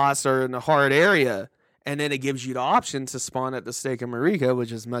mini boss or in a hard area, and then it gives you the option to spawn at the Stake of Marika,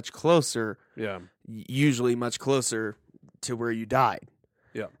 which is much closer. Yeah. Usually much closer to where you died.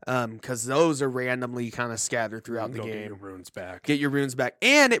 Yeah. Because those are randomly kind of scattered throughout the game. Get your runes back. Get your runes back.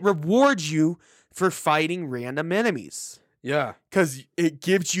 And it rewards you for fighting random enemies. Yeah. Because it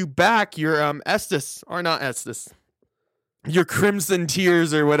gives you back your Estus, or not Estus, your Crimson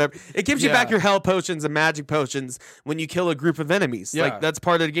Tears or whatever. It gives you back your health potions and magic potions when you kill a group of enemies. Yeah. Like, that's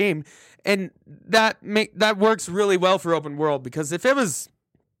part of the game. And that works really well for open world, because if it was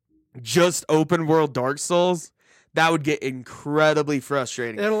just open world Dark Souls, that would get incredibly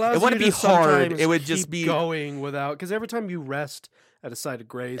frustrating. It wouldn't be hard. It would just be going without, because every time you rest at a site of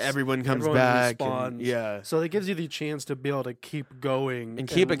grace, everyone comes back. And, so it gives you the chance to be able to keep going and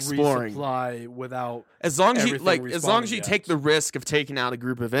keep exploring. Resupply without as long as you take the risk of taking out a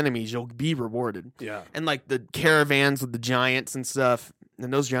group of enemies, you'll be rewarded. Yeah, and like the caravans with the giants and stuff.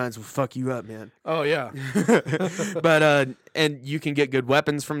 And those giants will fuck you up, man. Oh, yeah. But, and you can get good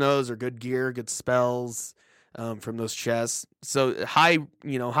weapons from those, or good gear, good spells from those chests. So high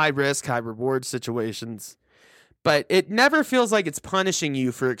risk, high reward situations. But it never feels like it's punishing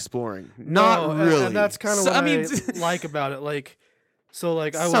you for exploring. Not really. And that's kind of what I like about it. Like, so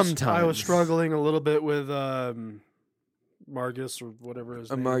like I was struggling a little bit with Margus or whatever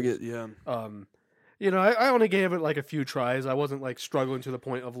his name Margus, is. yeah. I only gave it like a few tries. I wasn't like struggling to the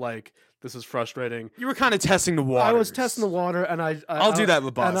point of like, this is frustrating. You were kind of testing the water. I was testing the water, and I'll do that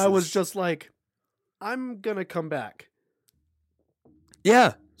with bosses. And I was just like, I'm gonna come back.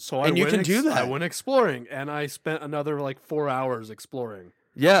 Yeah. So I went exploring, and I spent another like 4 hours exploring.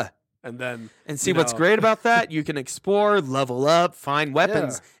 Yeah. And see what's great about that? You can explore, level up, find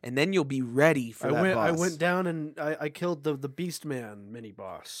weapons, and then you'll be ready for that boss. I went down and I killed the Beast Man mini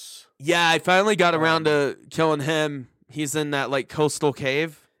boss. Yeah, I finally got around to killing him. He's in that like coastal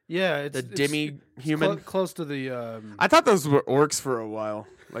cave. Yeah, it's the demi-human. Close to the... I thought those were orcs for a while.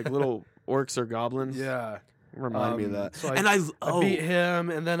 Like little orcs or goblins. Yeah. Remind me of that. So I beat him,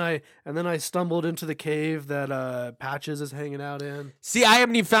 and then I stumbled into the cave that Patches is hanging out in. See, I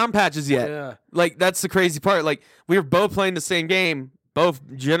haven't even found Patches yet. Yeah. Like, that's the crazy part. Like, we were both playing the same game, both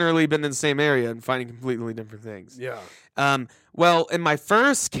generally been in the same area and finding completely different things. Yeah. Well, in my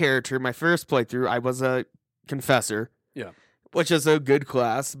first playthrough, I was a confessor. Yeah. Which is a good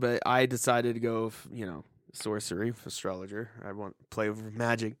class, but I decided to go, sorcery, astrologer. I want to play with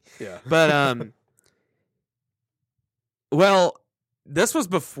magic. Yeah. But, well, this was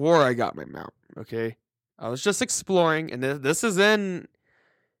before I got my mount, okay? I was just exploring, and this is in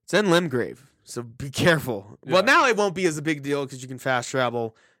Limgrave, so be careful. Yeah. Well, now it won't be as a big deal because you can fast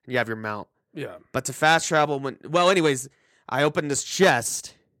travel and you have your mount. Yeah. But to fast travel, anyways, I opened this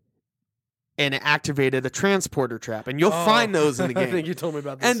chest, and it activated a transporter trap, and you'll find those in the game. I think you told me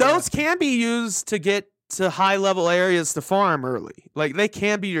about this. And those can be used to get to high-level areas to farm early. Like, they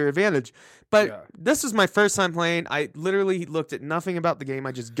can be your advantage. But this was my first time playing. I literally looked at nothing about the game.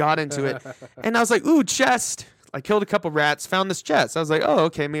 I just got into it. And I was like, ooh, chest. I killed a couple rats, found this chest. I was like, oh,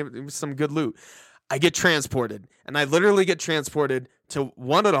 okay, maybe it was some good loot. I get transported. And I literally get transported to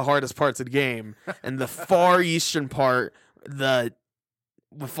one of the hardest parts of the game. And the far eastern part,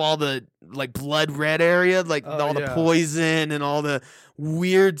 with all the like blood red area, like all the poison and all the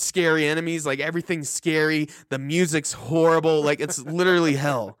weird, scary enemies. Like, everything's scary. The music's horrible. Like, it's literally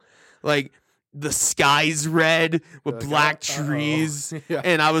hell. Like, the sky's red with black trees. Yeah.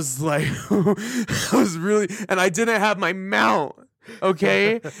 And I was like, and I didn't have my mount,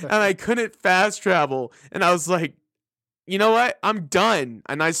 okay? And I couldn't fast travel. And I was like, you know what? I'm done.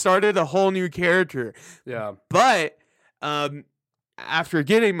 And I started a whole new character. Yeah. But after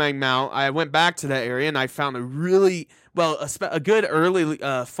getting my mount, I went back to that area and I found a good early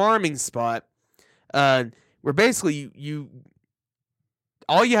farming spot where basically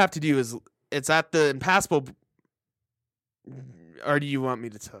all you have to do is, it's at the impassable. Or do you want me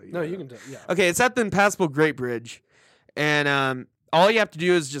to tell you? No, you can tell. Yeah. Okay, it's at the impassable Great Bridge, and all you have to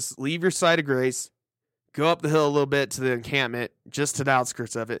do is just leave your site of grace, go up the hill a little bit to the encampment, just to the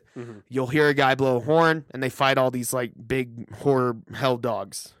outskirts of it. Mm-hmm. You'll hear a guy blow a horn, and they fight all these like big horror hell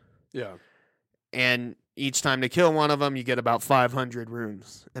dogs. Yeah. And each time they kill one of them, you get about 500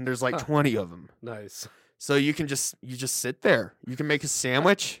 runes, and there's like 20 of them. Nice. So you just sit there. You can make a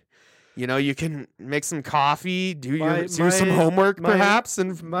sandwich. You can make some coffee, do some homework perhaps,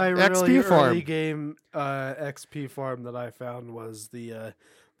 and my XP really farm. Early game XP farm that I found was the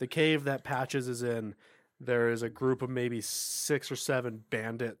cave that Patches is in. There is a group of maybe 6 or 7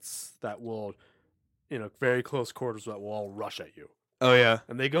 bandits that will, very close quarters, that will all rush at you. Oh yeah,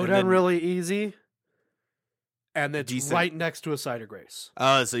 and they go down really easy. And it's right next to a site of grace.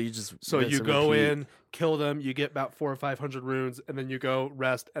 Oh, so you go in, kill them, you get about 400 or 500 runes, and then you go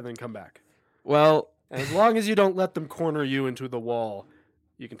rest, and then come back. Well, and as long as you don't let them corner you into the wall,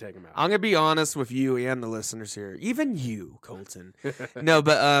 you can take them out. I'm gonna be honest with you and the listeners here, even you, Colton. No,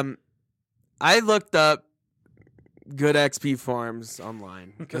 but I looked up good XP farms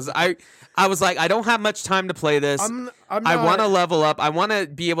online because I was like, I don't have much time to play this. I want to level up. I want to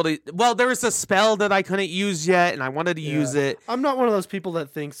be able to. Well, there was a spell that I couldn't use yet, and I wanted to use it. I'm not one of those people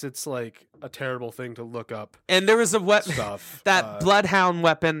that thinks it's like a terrible thing to look up. And there was a stuff that bloodhound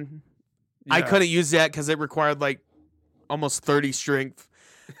weapon. Yeah. I couldn't use yet because it required like almost 30 strength.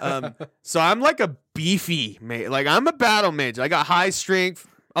 So I'm like a beefy mage. Like I'm a battle mage. I got high strength,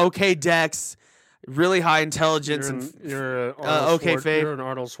 okay dex. Really high intelligence you're an okay faith. You're an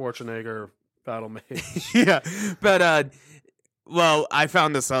Arnold Schwarzenegger battle mage. Yeah, but well, I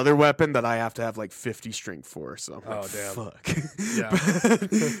found this other weapon that I have to have like 50 strength for. So I'm like, damn, fuck.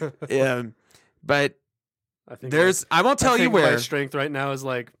 Yeah, but I think I won't tell you where my strength right now is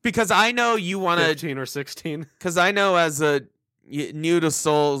like because I know you want to 15 or 16. Because I know as a new to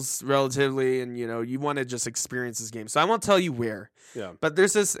Souls relatively, and you want to just experience this game, so I won't tell you where. Yeah, but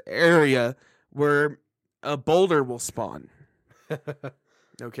there's this area where a boulder will spawn.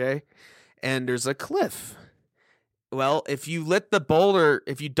 Okay? And there's a cliff. Well, if you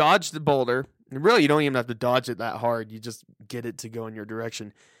dodge the boulder, and really you don't even have to dodge it that hard, you just get it to go in your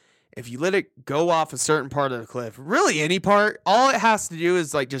direction. If you let it go off a certain part of the cliff, really any part, all it has to do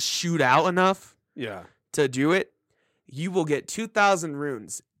is like just shoot out enough to do it, you will get 2,000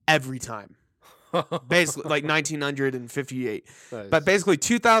 runes every time. Basically, like 1958. Nice. But basically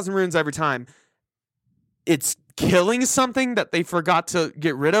 2,000 runes every time. It's killing something that they forgot to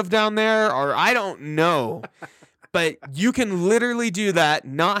get rid of down there, or I don't know. But you can literally do that,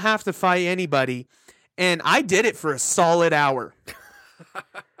 not have to fight anybody. And I did it for a solid hour.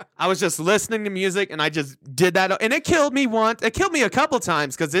 I was just listening to music, and I just did that. And it killed me once. It killed me a couple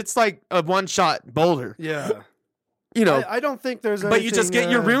times, because it's like a one-shot boulder. Yeah. I don't think there's anything... But you just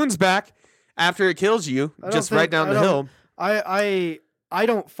get your runes back after it kills you, just right down the hill. I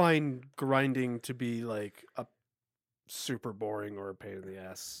don't find grinding to be like a super boring or a pain in the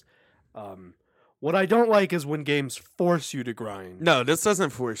ass. What I don't like is when games force you to grind. No, this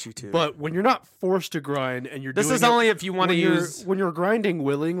doesn't force you to. But when you're not forced to grind and you're this doing is only if you want to use when you're grinding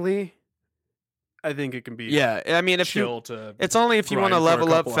willingly. I think it can be I mean it's only if you want to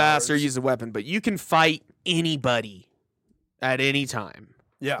level up fast or use a weapon, but you can fight anybody at any time.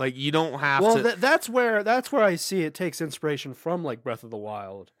 Yeah, like you don't have to. Well, that's where I see it takes inspiration from, like Breath of the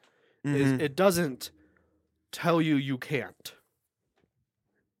Wild. Mm-hmm. It doesn't tell you can't.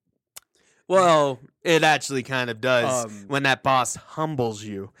 Well, it actually kind of does when that boss humbles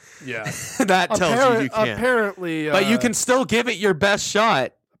you. Yeah, that tells you can't. Apparently, but you can still give it your best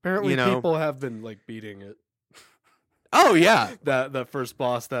shot. Apparently, people have been like beating it. Oh yeah, that first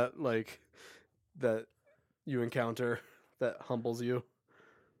boss that you encounter that humbles you.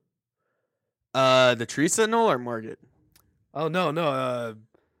 The Tree Sentinel or Margit? Oh no.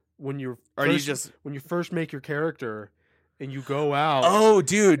 When you first make your character and you go out. Oh,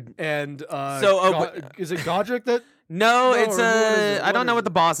 dude. And is it Godric that? No, it's I don't know what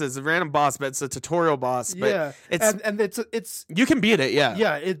the boss is. A random boss, but it's a tutorial boss. But yeah, it's you can beat it. Yeah,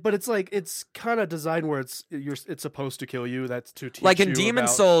 yeah. But it's kind of designed where it's supposed to kill you. That's to teach like in you Demon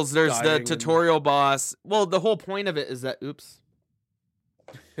Souls. There's the tutorial boss. Well, the whole point of it is that. Oops.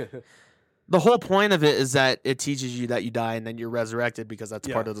 The whole point of it is that it teaches you that you die and then you're resurrected because that's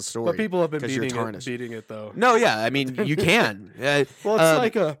part of the story. But people have been beating it though. No, yeah, I mean you can. Well, it's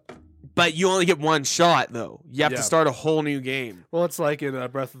like a. But you only get one shot though. You have to start a whole new game. Well, it's like in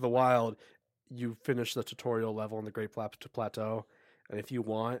Breath of the Wild, you finish the tutorial level in the Great Plateau, and if you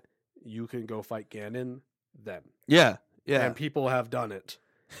want, you can go fight Ganon then. Yeah, yeah. And people have done it,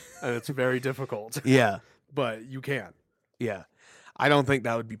 and it's very difficult. Yeah, but you can. Yeah. I don't think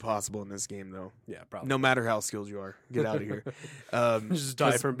that would be possible in this game, though. Yeah, probably. No matter how skilled you are, get out of here. You just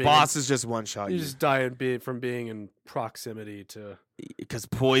die from being boss is just one shot. You just die from being in proximity to because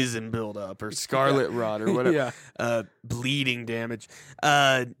poison buildup or scarlet rot or whatever. Yeah, bleeding damage.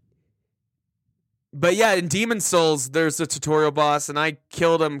 But yeah, in Demon Souls, there's a tutorial boss, and I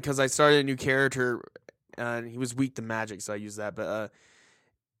killed him because I started a new character. and he was weak to magic, so I used that. But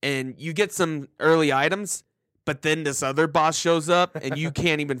and you get some early items, but then this other boss shows up, and you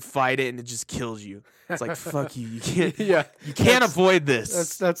can't even fight it, and it just kills you. It's like fuck you, you can't. Yeah, you can't avoid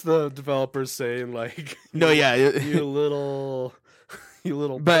this. That's the developers saying like, No, yeah, you little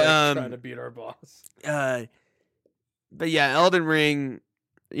but trying to beat our boss. But yeah, Elden Ring.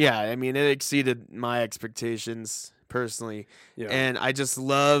 Yeah, I mean, it exceeded my expectations personally, and I just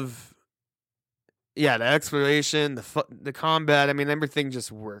love, the exploration, the combat. I mean, everything just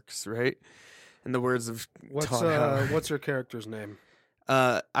works, right? In the words of what's your character's name?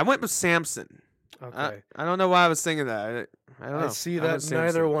 I went with Samson. Okay, I don't know why I was thinking that. I don't know. I see that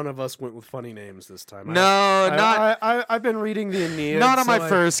neither one of us went with funny names this time. I've been reading the Aeneid. Not on my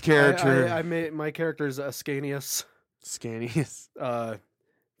first character. I made my character's Ascanius. Ascanius.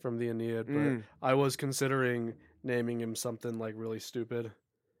 From the Aeneid, but I was considering naming him something like really stupid.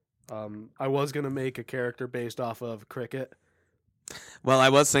 I was gonna make a character based off of cricket. Well, I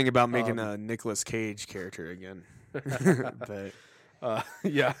was thinking about making a Nicolas Cage character again, but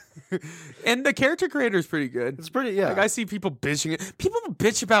yeah. And the character creator is pretty good. It's pretty, yeah. Like I see people bitching. People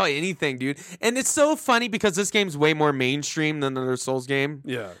bitch about anything, dude, and it's so funny because this game's way more mainstream than another Souls game.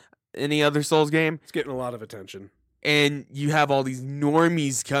 Yeah, any other Souls game. It's getting a lot of attention. And you have all these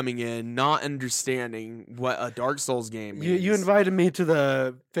normies coming in, not understanding what a Dark Souls game is. You invited me to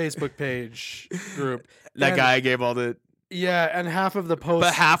the Facebook page group. That guy gave all the... Yeah, and half of the posts...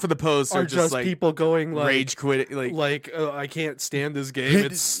 But half of the posts are just like... people going like... Rage quit. I can't stand this game.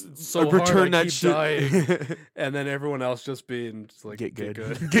 It's so return hard, I that keep shit. dying. And then everyone else just being just like... Get good.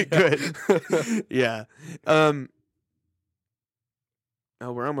 Get good. Yeah. Oh,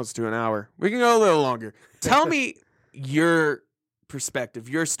 we're almost to an hour. We can go a little longer. Tell me... your perspective,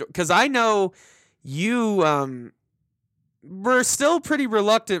 your story, because I know you were still pretty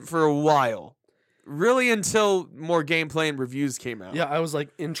reluctant for a while, really, until more gameplay and reviews came out. Yeah, I was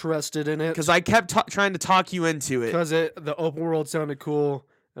like interested in it because I kept trying to talk you into it because the open world sounded cool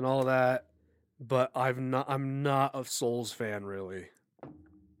and all of that, but I'm not a Souls fan really.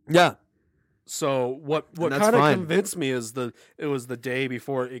 Yeah. So what kind of convinced me is it was the day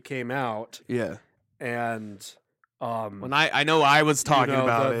before it came out. Yeah. And when I know I was talking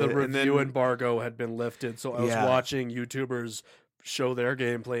about the it, review embargo had been lifted, so I was watching YouTubers show their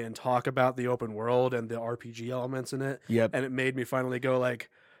gameplay and talk about the open world and the RPG elements in it. Yep. And it made me finally go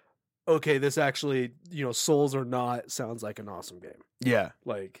like, okay, this actually, Souls or not, sounds like an awesome game. Yeah.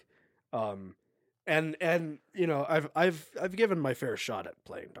 Like, and I've given my fair shot at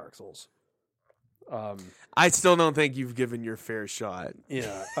playing Dark Souls. I still don't think you've given your fair shot.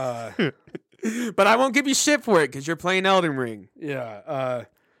 Yeah. But I won't give you shit for it because you're playing Elden Ring. Yeah.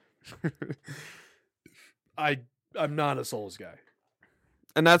 I'm not a Souls guy.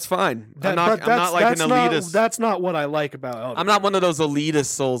 And that's fine. I'm not like an elitist. That's not what I like about Elden Ring. I'm not one of those elitist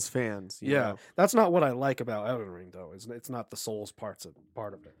Souls fans. You know? That's not what I like about Elden Ring, though. It's not the Souls part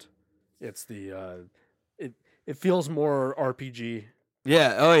of it. It's the it feels more RPG.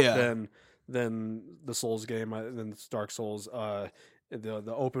 Yeah. Oh yeah. Than the Souls game, than Dark Souls.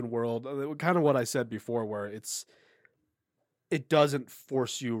 The open world, kind of what I said before, where it doesn't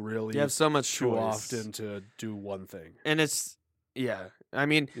force you really. You have so much too choice. Often to do one thing, and it's I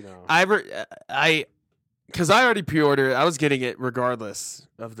mean, because I already pre-ordered it. I was getting it regardless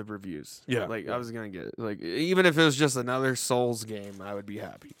of the reviews. Yeah, I was gonna get it. Like even if it was just another Souls game, I would be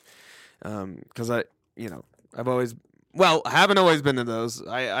happy. Because I've always. Well, I haven't always been to those.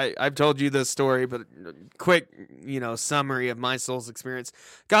 I've told you this story, but quick, summary of my Souls experience.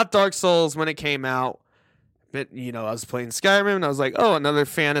 Got Dark Souls when it came out. But, I was playing Skyrim, and I was like, oh, another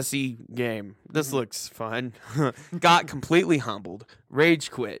fantasy game. This looks fun. Got completely humbled.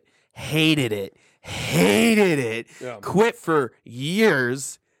 Rage quit. Hated it. Yeah. Quit for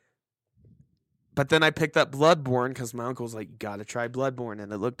years. But then I picked up Bloodborne because my uncle was like, you got to try Bloodborne.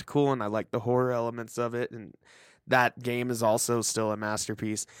 And it looked cool, and I liked the horror elements of it, and that game is also still a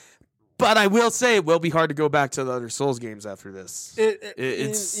masterpiece. But I will say it will be hard to go back to the other Souls games after this. And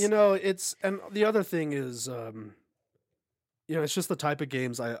the other thing is, it's just the type of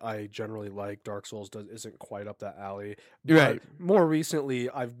games I generally like. Dark Souls isn't quite up that alley. Right. But more recently,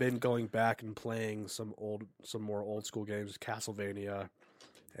 I've been going back and playing some more old school games, Castlevania,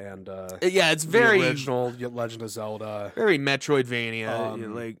 and it's very original Legend of Zelda, very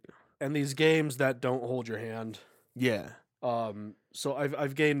Metroidvania, and these games that don't hold your hand. Yeah. So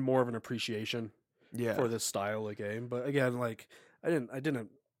I've gained more of an appreciation for this style of game. But again, like I didn't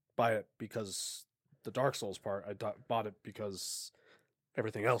buy it because the Dark Souls part. I bought it because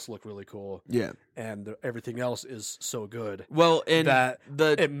everything else look really cool. Yeah. And everything else is so good. Well, and that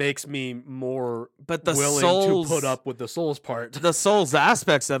it makes me more willing Souls, to put up with the Souls part. The Souls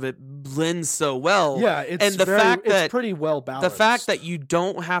aspects of it blend so well. Yeah, it's pretty well balanced. The fact that you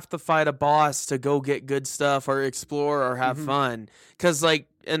don't have to fight a boss to go get good stuff or explore or have fun. Because, like,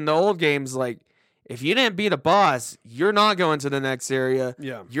 in the old games, like, if you didn't beat a boss, you're not going to the next area.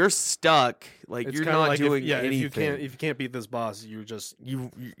 Yeah. You're stuck. Like, it's you're not like doing anything. If you can't beat this boss,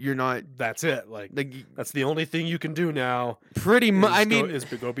 you're not. That's it. Like that's the only thing you can do now. Pretty much. I mean, is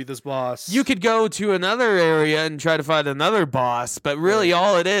to go beat this boss. You could go to another area and try to find another boss, but really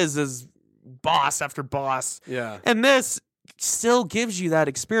all it is boss after boss. Yeah. And this still gives you that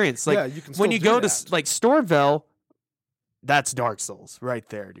experience. Like, you can when you go to like Stormville, that's Dark Souls right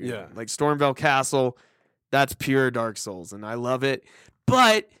there, dude. Yeah. Like Stormville Castle, that's pure Dark Souls, and I love it.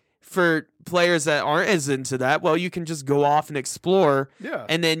 But for players that aren't as into that, well, you can just go off and explore,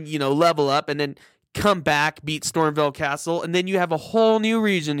 and then level up, and then come back, beat Stormville Castle, and then you have a whole new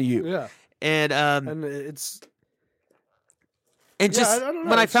region to you. Yeah, and it's just I don't know,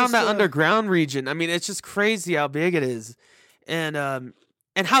 when I found that underground region, I mean, it's just crazy how big it is, and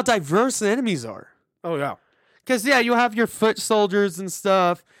how diverse the enemies are. Oh yeah. Because, you'll have your foot soldiers and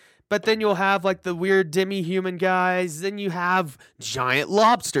stuff, but then you'll have, like, the weird demi-human guys. Then you have giant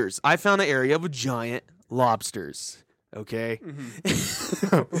lobsters. I found an area with giant lobsters, okay?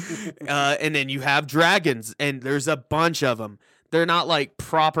 Mm-hmm. And then you have dragons, and there's a bunch of them. They're not, like,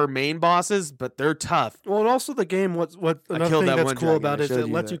 proper main bosses, but they're tough. Well, and also the game, what another thing that's cool about it is it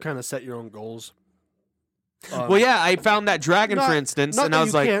lets you kind of set your own goals. I found that dragon, for instance, and I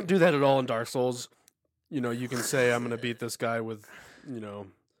was like... you can't do that at all in Dark Souls. You can say, I'm going to beat this guy with,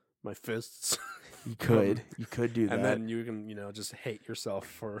 my fists. You could do that. And then you can, just hate yourself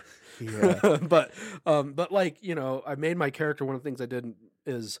for... Yeah. but like, I made my character, one of the things I did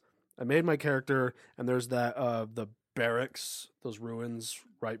is I made my character, and there's that, the barracks, those ruins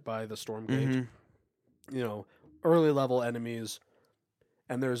right by the storm gate. Mm-hmm. Early level enemies,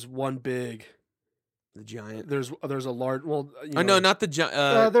 and there's one big... The giant. There's a large. Well, no, not the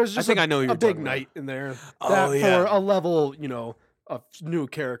giant. There's just I know you're a big knight in there. Oh, For a level, a new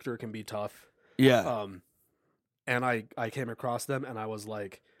character can be tough. Yeah. And I came across them, and I was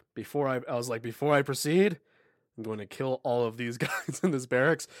like, before I proceed, I'm going to kill all of these guys in this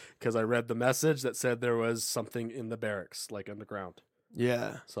barracks because I read the message that said there was something in the barracks, like underground.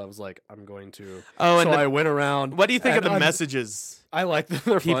 Yeah. So I was like, I'm going to. Oh, and I went around. What do you think of the messages? I like them.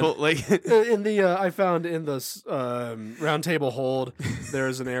 They're people fun. Like in the I found in the round table hold,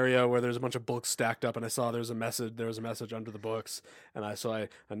 there's an area where there's a bunch of books stacked up, and I saw there was a message under the books, and I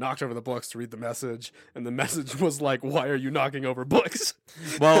knocked over the books to read the message, and the message was like, "Why are you knocking over books?"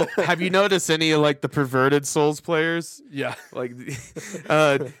 Well, have you noticed any of like the perverted Souls players? Yeah, like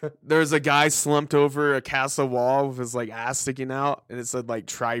there's a guy slumped over a castle wall with his like ass sticking out, and it said like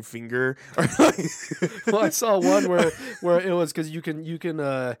 "try finger." Well, I saw one where it was because you can do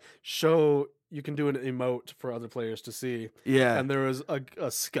an emote for other players to see. Yeah. And there was a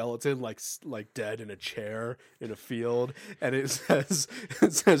skeleton like dead in a chair in a field, and it says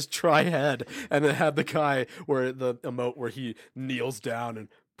try head, and it had the guy where the emote where he kneels down and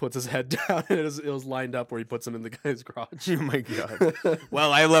puts his head down, and it was lined up where he puts him in the guy's crotch. Oh my god.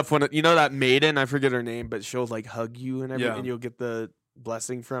 Well, I left one that maiden, I forget her name, but she'll like hug you and everything, and you'll get the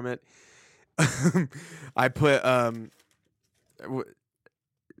blessing from it. I put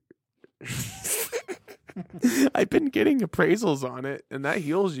I've been getting appraisals on it, and that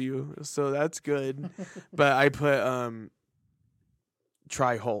heals you, so that's good. But I put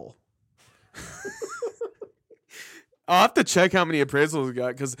try hole. I'll have to check how many appraisals I got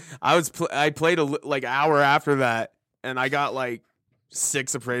because I played like hour after that, and I got like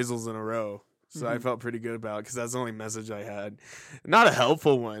 6 appraisals in a row. So I felt pretty good about it because that's the only message I had. Not a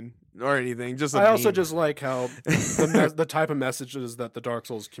helpful one or anything. I also just like how the type of messages that the Dark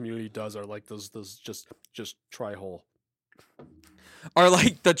Souls community does are like those just try hole. Or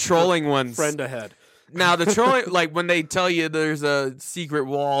like the trolling ones. Friend ahead. Now the trolling, like when they tell you there's a secret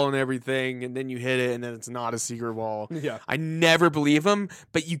wall and everything, and then you hit it and then it's not a secret wall. Yeah, I never believe them,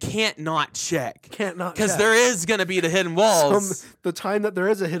 but you can't not check. Because there is gonna be the hidden walls. The time that there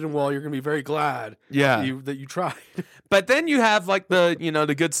is a hidden wall, you're gonna be very glad. Yeah, that you tried. But then you have like the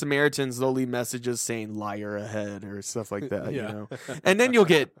Good Samaritans. They'll leave messages saying "liar ahead" or stuff like that. Yeah. And then you'll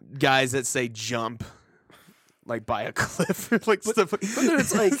get guys that say "jump," like by a cliff or like stuff. But then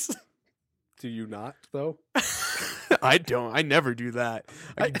it's like. Do you not, though? I don't. I never do that.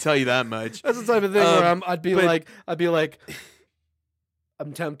 I can tell you that much. That's the type of thing where I'd be like,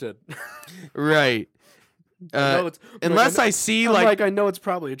 I'm tempted. Right. Unless I see I know it's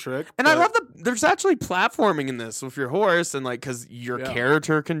probably a trick. And I love there's actually platforming in this with your horse, and like because your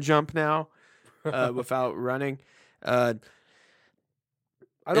character can jump now without running. I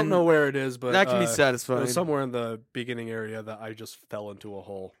don't know where it is, but that can be satisfying. It was somewhere in the beginning area that I just fell into a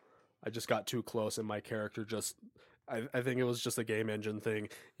hole. I just got too close, and my character just. I think it was just a game engine thing.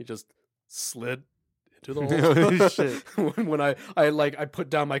 He just slid into the hole. Shit. when I put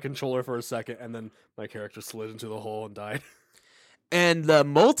down my controller for a second, and then my character slid into the hole and died. And the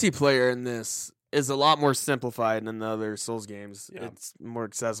multiplayer in this is a lot more simplified than the other Souls games. Yeah. It's more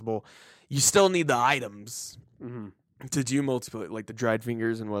accessible. You still need the items to do multiplayer, like the dried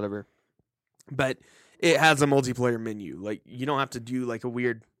fingers and whatever. But it has a multiplayer menu. Like you don't have to do like a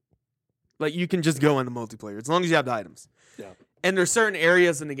weird. Like, you can just go into multiplayer as long as you have the items. Yeah. And there's certain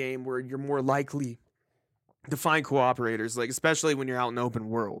areas in the game where you're more likely to find cooperators, like especially when you're out in open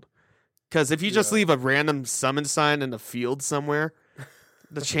world. Because if you just leave a random summon sign in a field somewhere,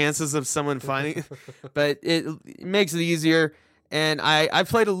 the chances of someone finding it, but it makes it easier. And I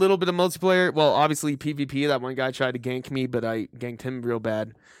played a little bit of multiplayer. Well, obviously PvP. That one guy tried to gank me, but I ganked him real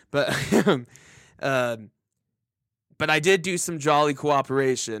bad. But I did do some jolly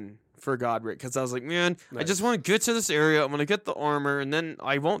cooperation for Godric, because I was like, man, nice. I just want to get to this area. I'm going to get the armor, and then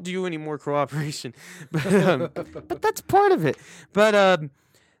I won't do any more cooperation. But that's part of it. But,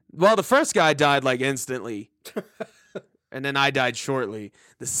 well, the first guy died, like, instantly. And then I died shortly.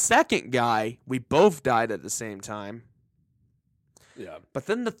 The second guy, we both died at the same time. Yeah. But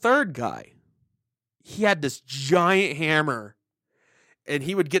then the third guy, he had this giant hammer, and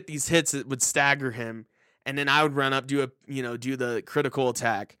he would get these hits that would stagger him, and then I would run up, do the critical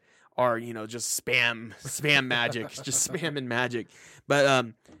attack. Or, just spam magic, just spamming magic. But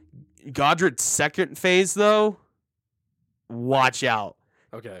Godric's second phase, though, watch out.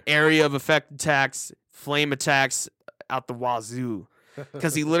 Okay. Area of effect attacks, flame attacks out the wazoo.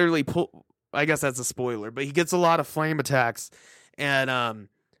 Because he literally I guess that's a spoiler, but he gets a lot of flame attacks and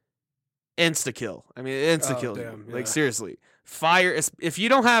insta-kill. I mean, insta-kill. Damn, yeah. Like, seriously. Fire, if you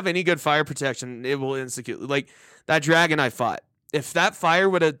don't have any good fire protection, it will insta-kill. Like, that dragon I fought. If that fire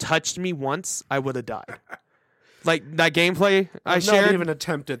would have touched me once, I would have died. Like, that gameplay I shared. Not even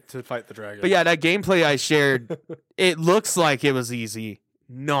attempted to fight the dragon. But yeah, that gameplay I shared, it looks like it was easy.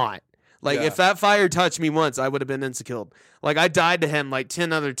 Not. Like, if that fire touched me once, I would have been insta-killed. Like, I died to him like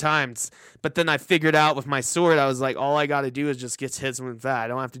 10 other times, but then I figured out with my sword, I was like, all I got to do is just get hits with that. I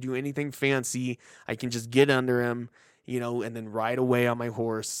don't have to do anything fancy. I can just get under him, and then ride away on my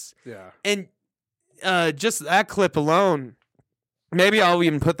horse. Yeah. And just that clip alone... Maybe I'll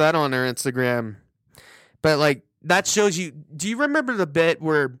even put that on our Instagram. But, like, that shows you... Do you remember the bit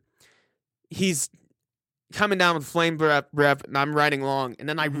where he's coming down with flame breath and I'm riding along, and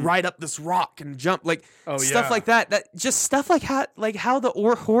then I ride up this rock and jump, like, stuff like that. Just stuff like how the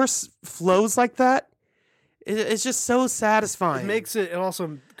horse flows like that. It's just so satisfying. It makes it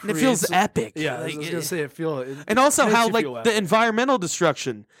also creates, it feels epic. Yeah, like, I was gonna say and also how like the environmental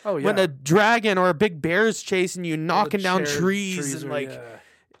destruction. Oh yeah, when a dragon or a big bear is chasing you, knocking down trees and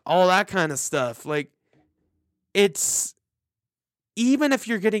all that kind of stuff. Like, it's even if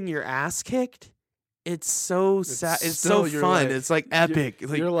you're getting your ass kicked, it's so sad. It's so fun. It's like epic.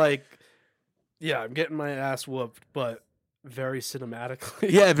 You're like, yeah, I'm getting my ass whooped, but very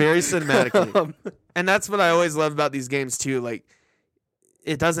cinematically. Yeah, very cinematically. And that's what I always love about these games too. Like,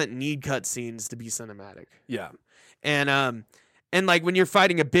 it doesn't need cutscenes to be cinematic. Yeah. And like when you're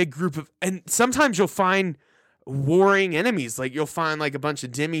fighting a big group of, and sometimes you'll find warring enemies. Like you'll find like a bunch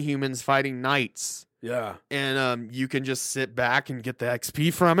of demi-humans fighting knights. Yeah. And you can just sit back and get the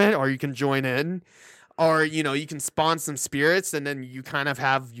XP from it, or you can join in. Or, you can spawn some spirits and then you kind of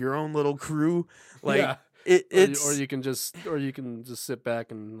have your own little crew. Like, yeah. Or you can just sit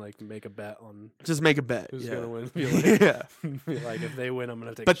back and like make a bet on who's gonna win. Be like, be like, if they win, I'm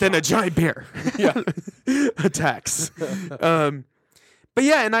gonna take. But then a giant bear, attacks. But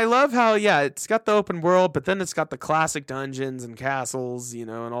yeah, and I love how it's got the open world, but then it's got the classic dungeons and castles, and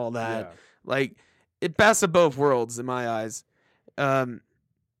all that. Yeah. Like, it best of both worlds in my eyes.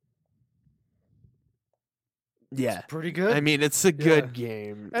 Yeah, it's pretty good. I mean, it's a good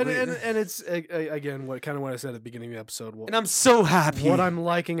game, and it's again what I said at the beginning of the episode. And I'm so happy. What I'm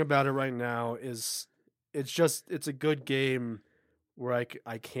liking about it right now is it's a good game where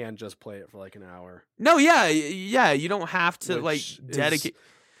I can just play it for like an hour. No, yeah, you don't have to dedicate.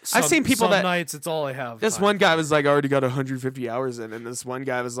 I've seen people some nights it's all I have. This one guy was like, I already got 150 hours in, and this one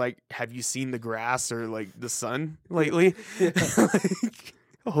guy was like, have you seen the grass or like the sun lately? Like,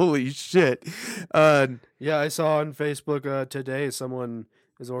 holy shit. Yeah, I saw on Facebook today someone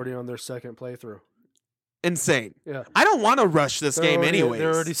is already on their second playthrough. insane. Yeah. I don't want to rush this game anyways.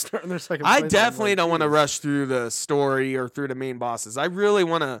 They're already starting their second. I definitely don't want to rush through the story or through the main bosses. I really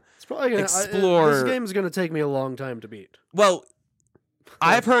want to explore. This game's going to take me a long time to beat. Well,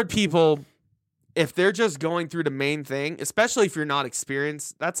 I've heard people, if they're just going through the main thing, especially if you're not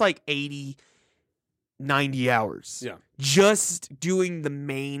experienced, that's like 80, 90 hours. Yeah. Just doing the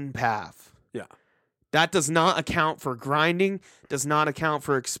main path. Yeah. That does not account for grinding, does not account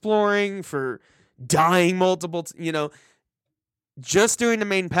for exploring, for dying multiple, just doing the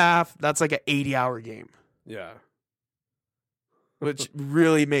main path, that's like an 80-hour game. Yeah. Which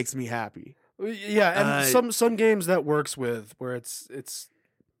really makes me happy. Yeah, and some games that works with, where it's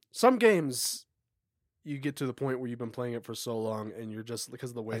some games you get to the point where you've been playing it for so long and you're just,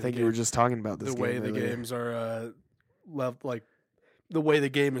 because of the way I think you were just talking about this the game way the earlier. games are left, like the way the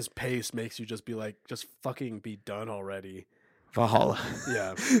game is paced makes you just be like, just fucking be done already. Valhalla.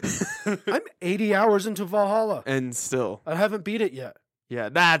 Yeah. I'm 80 hours into Valhalla. And still. I haven't beat it yet. Yeah,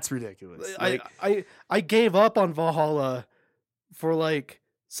 that's ridiculous. I gave up on Valhalla for like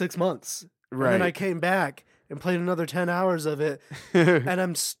 6 months. Right. And then I came back and played another 10 hours of it, and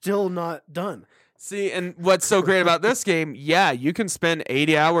I'm still not done. See, and what's so great about this game, yeah, you can spend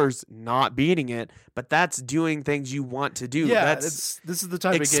 80 hours not beating it, but that's doing things you want to do. Yeah, this is the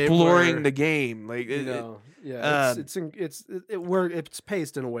type of game exploring the game. Like, it's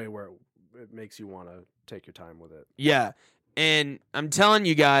paced in a way where it makes you want to take your time with it. Yeah, and I'm telling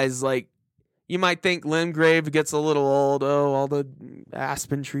you guys, like, you might think Limgrave gets a little old. Oh, all the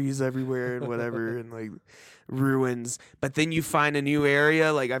aspen trees everywhere and whatever, and like ruins. But then you find a new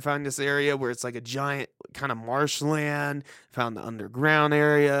area. Like I found this area where it's like a giant kind of marshland. Found the underground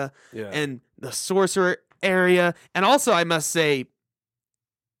area, and the sorcerer area. And also, I must say,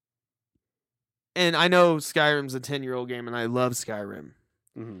 and I know Skyrim's a 10-year-old game, and I love Skyrim,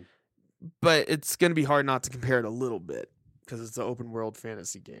 but it's going to be hard not to compare it a little bit because it's an open world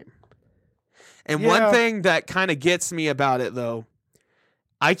fantasy game. And one thing that kind of gets me about it, though,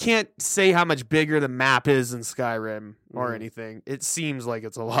 I can't say how much bigger the map is in Skyrim or anything. It seems like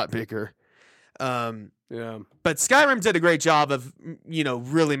it's a lot bigger. But Skyrim did a great job of,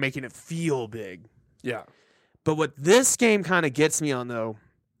 really making it feel big. Yeah. But what this game kind of gets me on, though,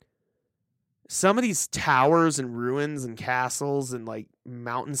 some of these towers and ruins and castles and, like,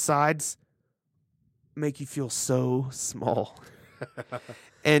 mountainsides make you feel so small.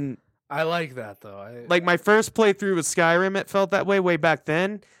 And I like that, though. Like my first playthrough with Skyrim, it felt that way back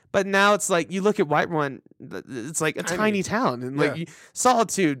then. But now it's like, you look at Whiterun, it's like a tiny town. And like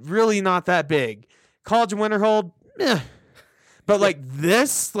Solitude, really not that big. College of Winterhold, But like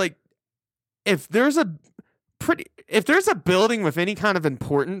this, like if there's a building with any kind of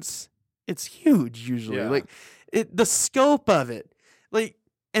importance, it's huge usually. Yeah. Like the scope of it. Like,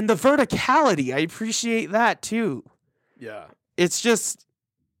 and the verticality, I appreciate that too. Yeah. It's just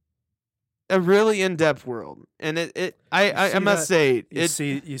a really in-depth world, and I must say,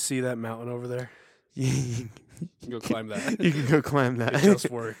 you see that mountain over there. You can go climb that. You can go climb that. It just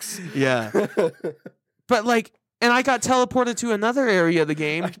works. Yeah, but like, and I got teleported to another area of the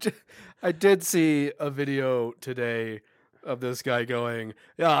game. I did see a video today of this guy going,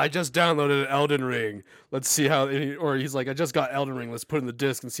 "Yeah, I just downloaded Elden Ring. Let's see how." Or he's like, "I just got Elden Ring. Let's put it in the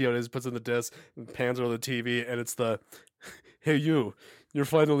disc and see how it is." Puts in the disc, and pans over the TV, and it's the, "Hey you. You're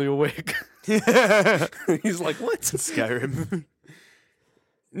finally awake." He's like, what? Skyrim.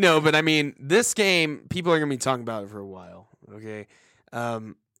 No, but I mean, this game, people are going to be talking about it for a while, okay?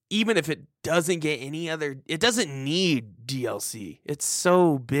 Even if it doesn't get it doesn't need DLC. It's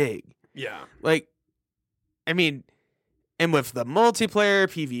so big. Yeah. Like, I mean, and with the multiplayer,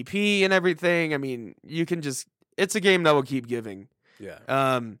 PvP, and everything, I mean, it's a game that will keep giving.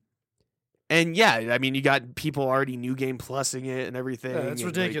 Yeah. And yeah, I mean, you got people already New Game Plusing it and everything. Yeah, that's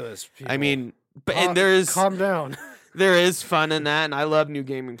ridiculous. Like, I mean, and there is calm down. There is fun in that, and I love New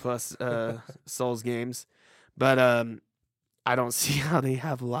Gaming Plus Souls games, but I don't see how they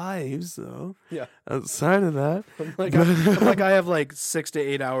have lives though. Yeah, outside of that, I have like 6 to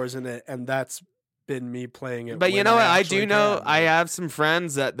 8 hours in it, and that's been me playing it. But you know what? I do know I have some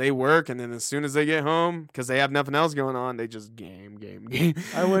friends that they work, and then as soon as they get home, because they have nothing else going on, they just game.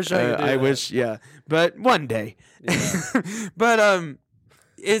 I wish I could do that. Wish, yeah. But one day. Yeah. But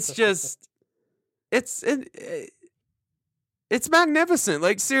it's just it's magnificent.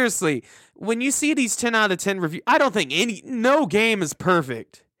 Like seriously, when you see these 10 out of 10 reviews, I don't think no game is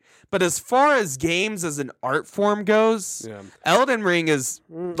perfect. But as far as games as an art form goes, Elden Ring is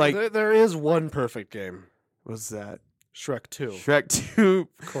like... There is one perfect game. What's that? Shrek 2. Shrek 2.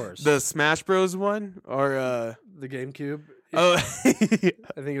 Of course. The Smash Bros. One? Or... the GameCube? Oh, I think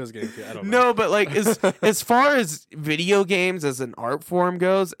it was GameCube. I don't know. no, but like as far as video games as an art form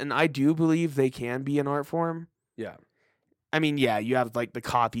goes, and I do believe they can be an art form. Yeah. I mean, yeah, you have like the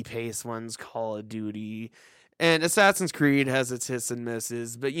copy paste ones, Call of Duty, and Assassin's Creed has its hits and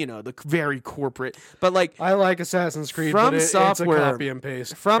misses, but the very corporate. But like, I like Assassin's Creed, From but it's a Software- copy and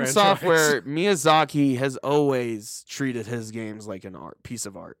paste. From franchise. Software, Miyazaki has always treated his games like an piece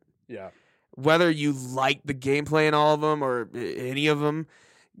of art. Yeah. Whether you like the gameplay in all of them or any of them,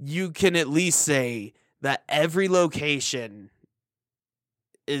 you can at least say that every location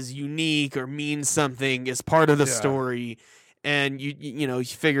is unique or means something, is part of the story, and you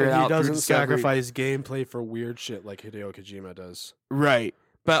figure it out. He doesn't through discovery. sacrifice gameplay for weird shit like Hideo Kojima does. Right.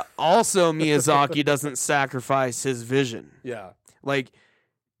 But also Miyazaki doesn't sacrifice his vision. Yeah. Like,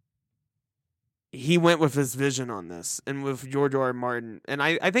 he went with his vision on this, and with George R. R. Martin. And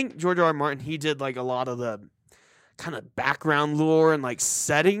I think George R. R. Martin, he did like a lot of the kind of background lore and like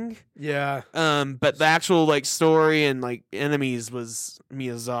setting. Yeah. But the actual like story and like enemies was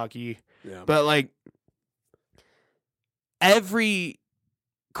Miyazaki. Yeah. But like every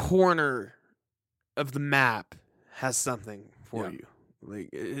corner of the map has something for you.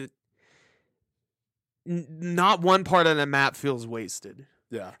 Like not one part of the map feels wasted.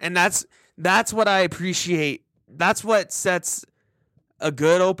 Yeah. And that's what I appreciate. That's what sets a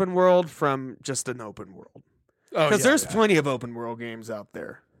good open world from just an open world. Because there's plenty of open world games out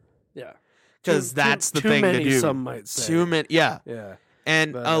there. Yeah. Because that's the too thing many, to do. some might say. Too many, yeah. Yeah.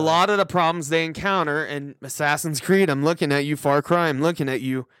 And But, a lot of the problems they encounter, and Assassin's Creed, I'm looking at you, Far Cry, I'm looking at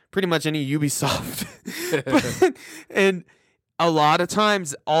you, pretty much any Ubisoft. And a lot of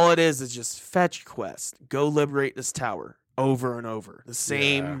times, all it is just fetch quest. Go liberate this tower over and over. The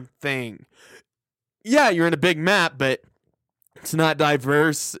same thing. Yeah, you're in a big map, but it's not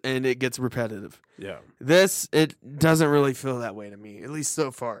diverse, and it gets repetitive. Yeah. This, it doesn't really feel that way to me, at least so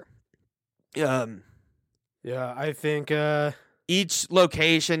far. Yeah, I think Each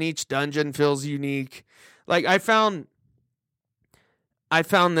location, each dungeon feels unique. Like I found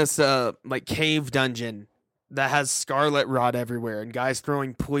this like cave dungeon that has scarlet rot everywhere and guys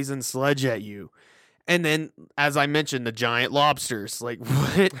throwing poison sludge at you. And then, as I mentioned, the giant lobsters. Like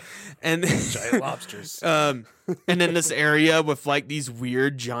what? And giant lobsters. And then this area with like these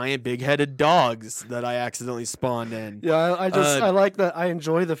weird giant big-headed dogs that I accidentally spawned in. Yeah, I like that. I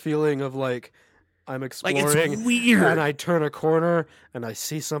enjoy the feeling of like I'm exploring, Like it's weird, and I turn a corner and I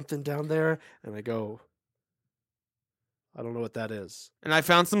see something down there, and I go, I don't know what that is. And I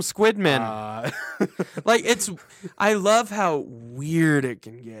found some squid men. Like I love how weird it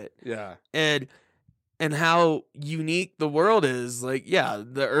can get. Yeah, and how unique the world is. Like, yeah,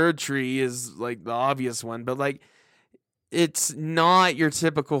 the Erd tree is like the obvious one, but like it's not your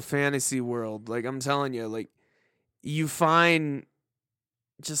typical fantasy world. Like I'm telling you, like you find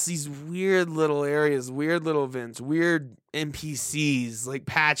just these weird little areas, weird little events, weird NPCs, like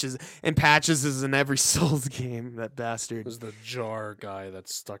Patches. And Patches is in every Souls game, that bastard. There's the jar guy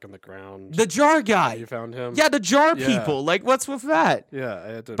that's stuck in the ground. The jar guy. You found him? Yeah, the jar Yeah. people. Like, what's with that? Yeah, I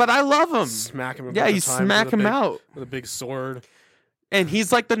had to But I love him. smack him. Yeah, you smack him out. with a big sword. And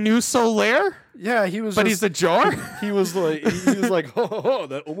he's like the new Solaire, Yeah, he was. but he's a jar? He was like, oh,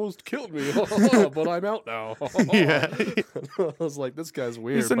 that almost killed me, but I'm out now. Yeah. I was like, this guy's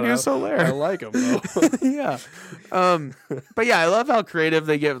weird. He's the but new I Solaire. like him though. Yeah. But yeah, I love how creative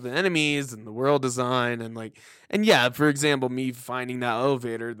they get with the enemies and the world design and yeah, for example, me finding that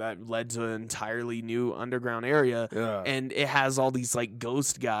elevator that led to an entirely new underground area. Yeah. And it has all these like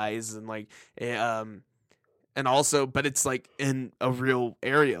ghost guys and like and also, but it's like in a real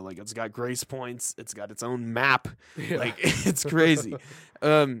area. Like it's got grace points. It's got its own map. Yeah. Like it's crazy.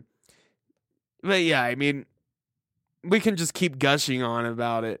 But yeah, I mean, we can just keep gushing on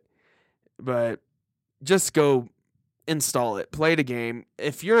about it, but just go install it, play the game.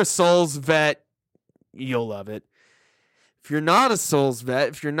 If you're a Souls vet, you'll love it. If you're not a Souls vet,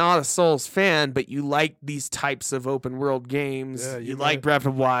 if you're not a Souls fan, but you like these types of open world games, Yeah, you like Breath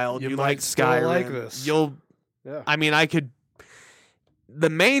of Wild, you might like still Skyrim, like this. Yeah. I mean, the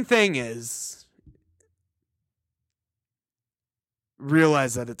main thing is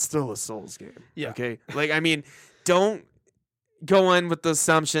realize that it's still a Souls game. Yeah. Okay? Like, I mean, don't go in with the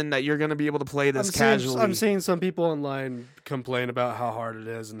assumption that you're going to be able to play this casually. I'm seeing some people online complain about how hard it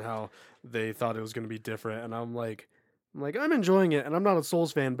is and how they thought it was going to be different, and I'm like, I'm enjoying it, and I'm not a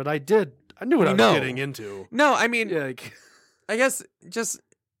Souls fan, but I knew what I was getting into. No, I mean, I guess just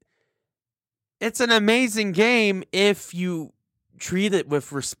it's an amazing game if you treat it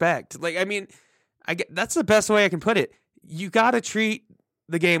with respect. Like, I mean, that's the best way I can put it. You got to treat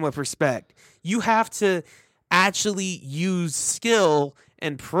the game with respect. You have to actually use skill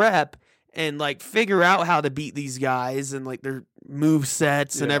and prep and like figure out how to beat these guys and like their move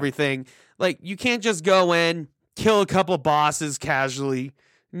sets and everything. Like you can't just go in, kill a couple bosses casually.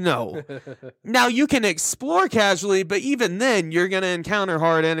 No. Now you can explore casually, but even then you're going to encounter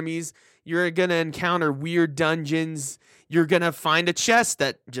hard enemies. You're going to encounter weird dungeons. You're going to find a chest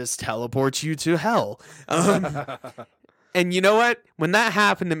that just teleports you to hell. And you know what? When that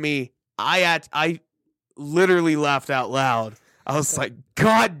happened to me, I literally laughed out loud. I was like,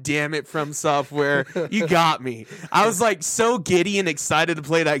 God damn it, From Software, you got me. I was like so giddy and excited to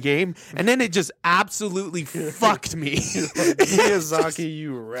play that game, and then it just absolutely fucked me. Miyazaki,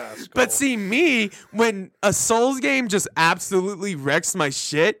 you rascal. But see, me, when a Souls game just absolutely wrecks my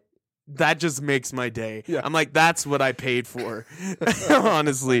shit, that just makes my day. Yeah. I'm like, that's what I paid for,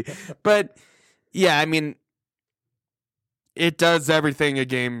 honestly. But yeah, I mean, it does everything a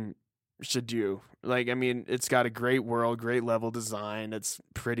game should do. Like, I mean, it's got a great world, great level design. It's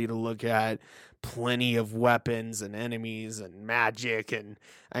pretty to look at. Plenty of weapons and enemies and magic. And,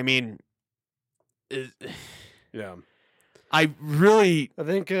 I mean, yeah. I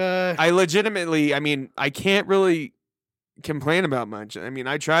think, I legitimately, I mean, I can't really complain about much. I mean,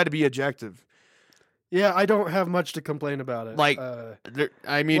 I try to be objective. Yeah, I don't have much to complain about it. Like,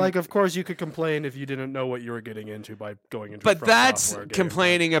 I mean, like, of course, you could complain if you didn't know what you were getting into by going into. But that's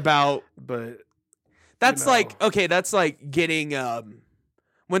complaining about. But that's like that's like getting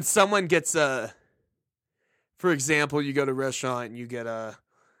when someone gets for example, you go to a restaurant and you get a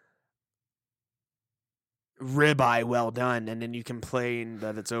ribeye well done, and then you complain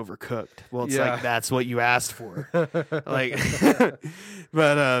that it's overcooked. Well, it's like that's what you asked for. Like,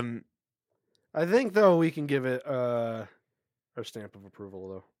 but I think though we can give it our stamp of approval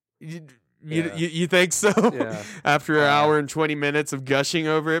though. You think so? Yeah. After an hour and 20 minutes of gushing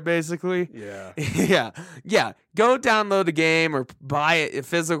over it, basically. Yeah. Yeah. Go download the game or buy it, a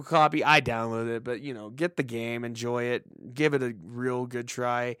physical copy. I downloaded it, but get the game, enjoy it, give it a real good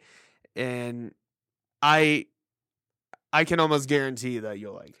try, and I can almost guarantee that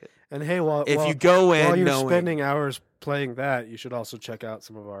you'll like it. And hey, if you go in while you're spending hours playing that, you should also check out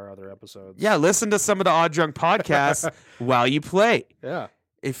some of our other episodes. Yeah, listen to some of the Odd Drunk podcasts while you play. Yeah.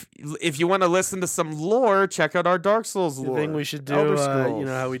 If you want to listen to some lore, check out our Dark Souls lore. You think we should do,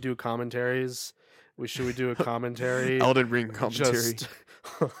 how we do commentaries? We do a commentary. Elden Ring commentary.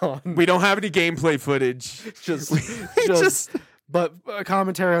 We don't have any gameplay footage. But a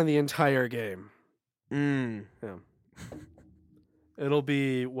commentary on the entire game. Yeah. It'll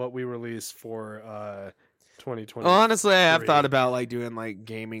be what we release for 2020. Honestly, I have thought about like doing like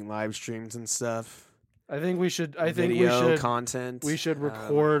gaming live streams and stuff. I think we should. Content. We should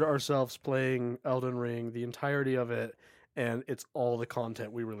record ourselves playing Elden Ring, the entirety of it, and it's all the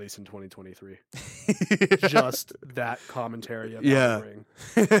content we release in 2023. Just that commentary of Elden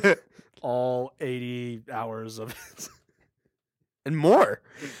Ring. All 80 hours of it. And more.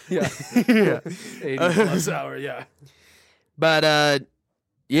 Yeah. 80 plus hour, yeah. But,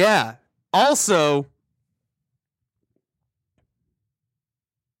 yeah. Also...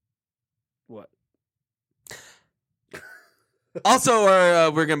 What? Also,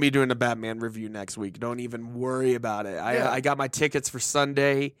 we're going to be doing a Batman review next week. Don't even worry about it. I got my tickets for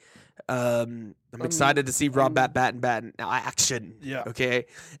Sunday. I'm excited to see Rob Batten action. Yeah. Okay.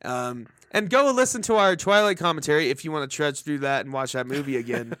 And go listen to our Twilight commentary if you want to trudge through that and watch that movie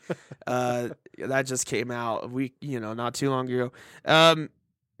again. That just came out a week, not too long ago.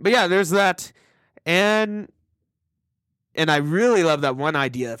 But yeah, there's that. And I really love that one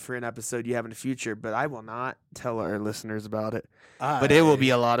idea for an episode you have in the future, but I will not tell our listeners about it. But it will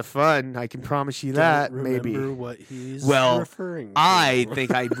be a lot of fun. I can promise you that. Maybe. What he's referring to. I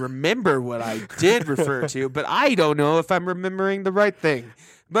think I remember what I did refer to, but I don't know if I'm remembering the right thing.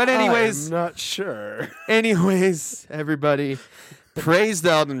 But anyways, I'm not sure. Anyways, everybody, praise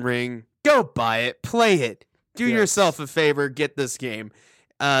the Elden Ring. Go buy it, play it. Do yourself a favor, get this game.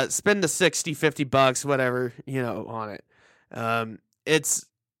 Spend the $60-$50, whatever, on it. It's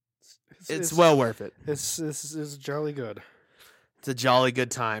well worth it. It's jolly good. It's a jolly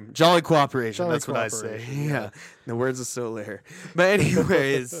good time. Jolly cooperation. That's what I say. Yeah. The words of Solaire. But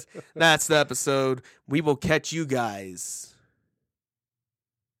anyways, that's the episode. We will catch you guys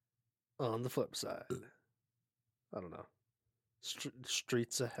on the flip side. I don't know.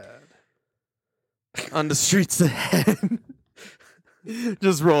 Streets ahead. On the streets ahead.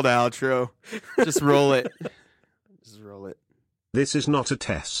 Just roll the outro. Just roll it. Just roll it. This is not a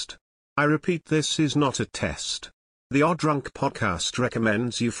test. I repeat, this is not a test. The Odd Drunk Podcast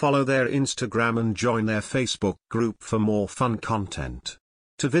recommends you follow their Instagram and join their Facebook group for more fun content.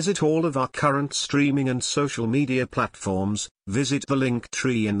 To visit all of our current streaming and social media platforms, visit the link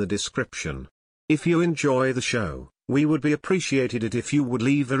tree in the description. If you enjoy the show, we would be appreciated it if you would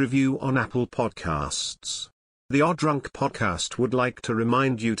leave a review on Apple Podcasts. The Odd Drunk Podcast would like to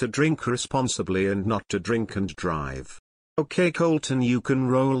remind you to drink responsibly and not to drink and drive. Okay Colton, you can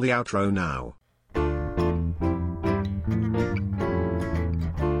roll the outro now.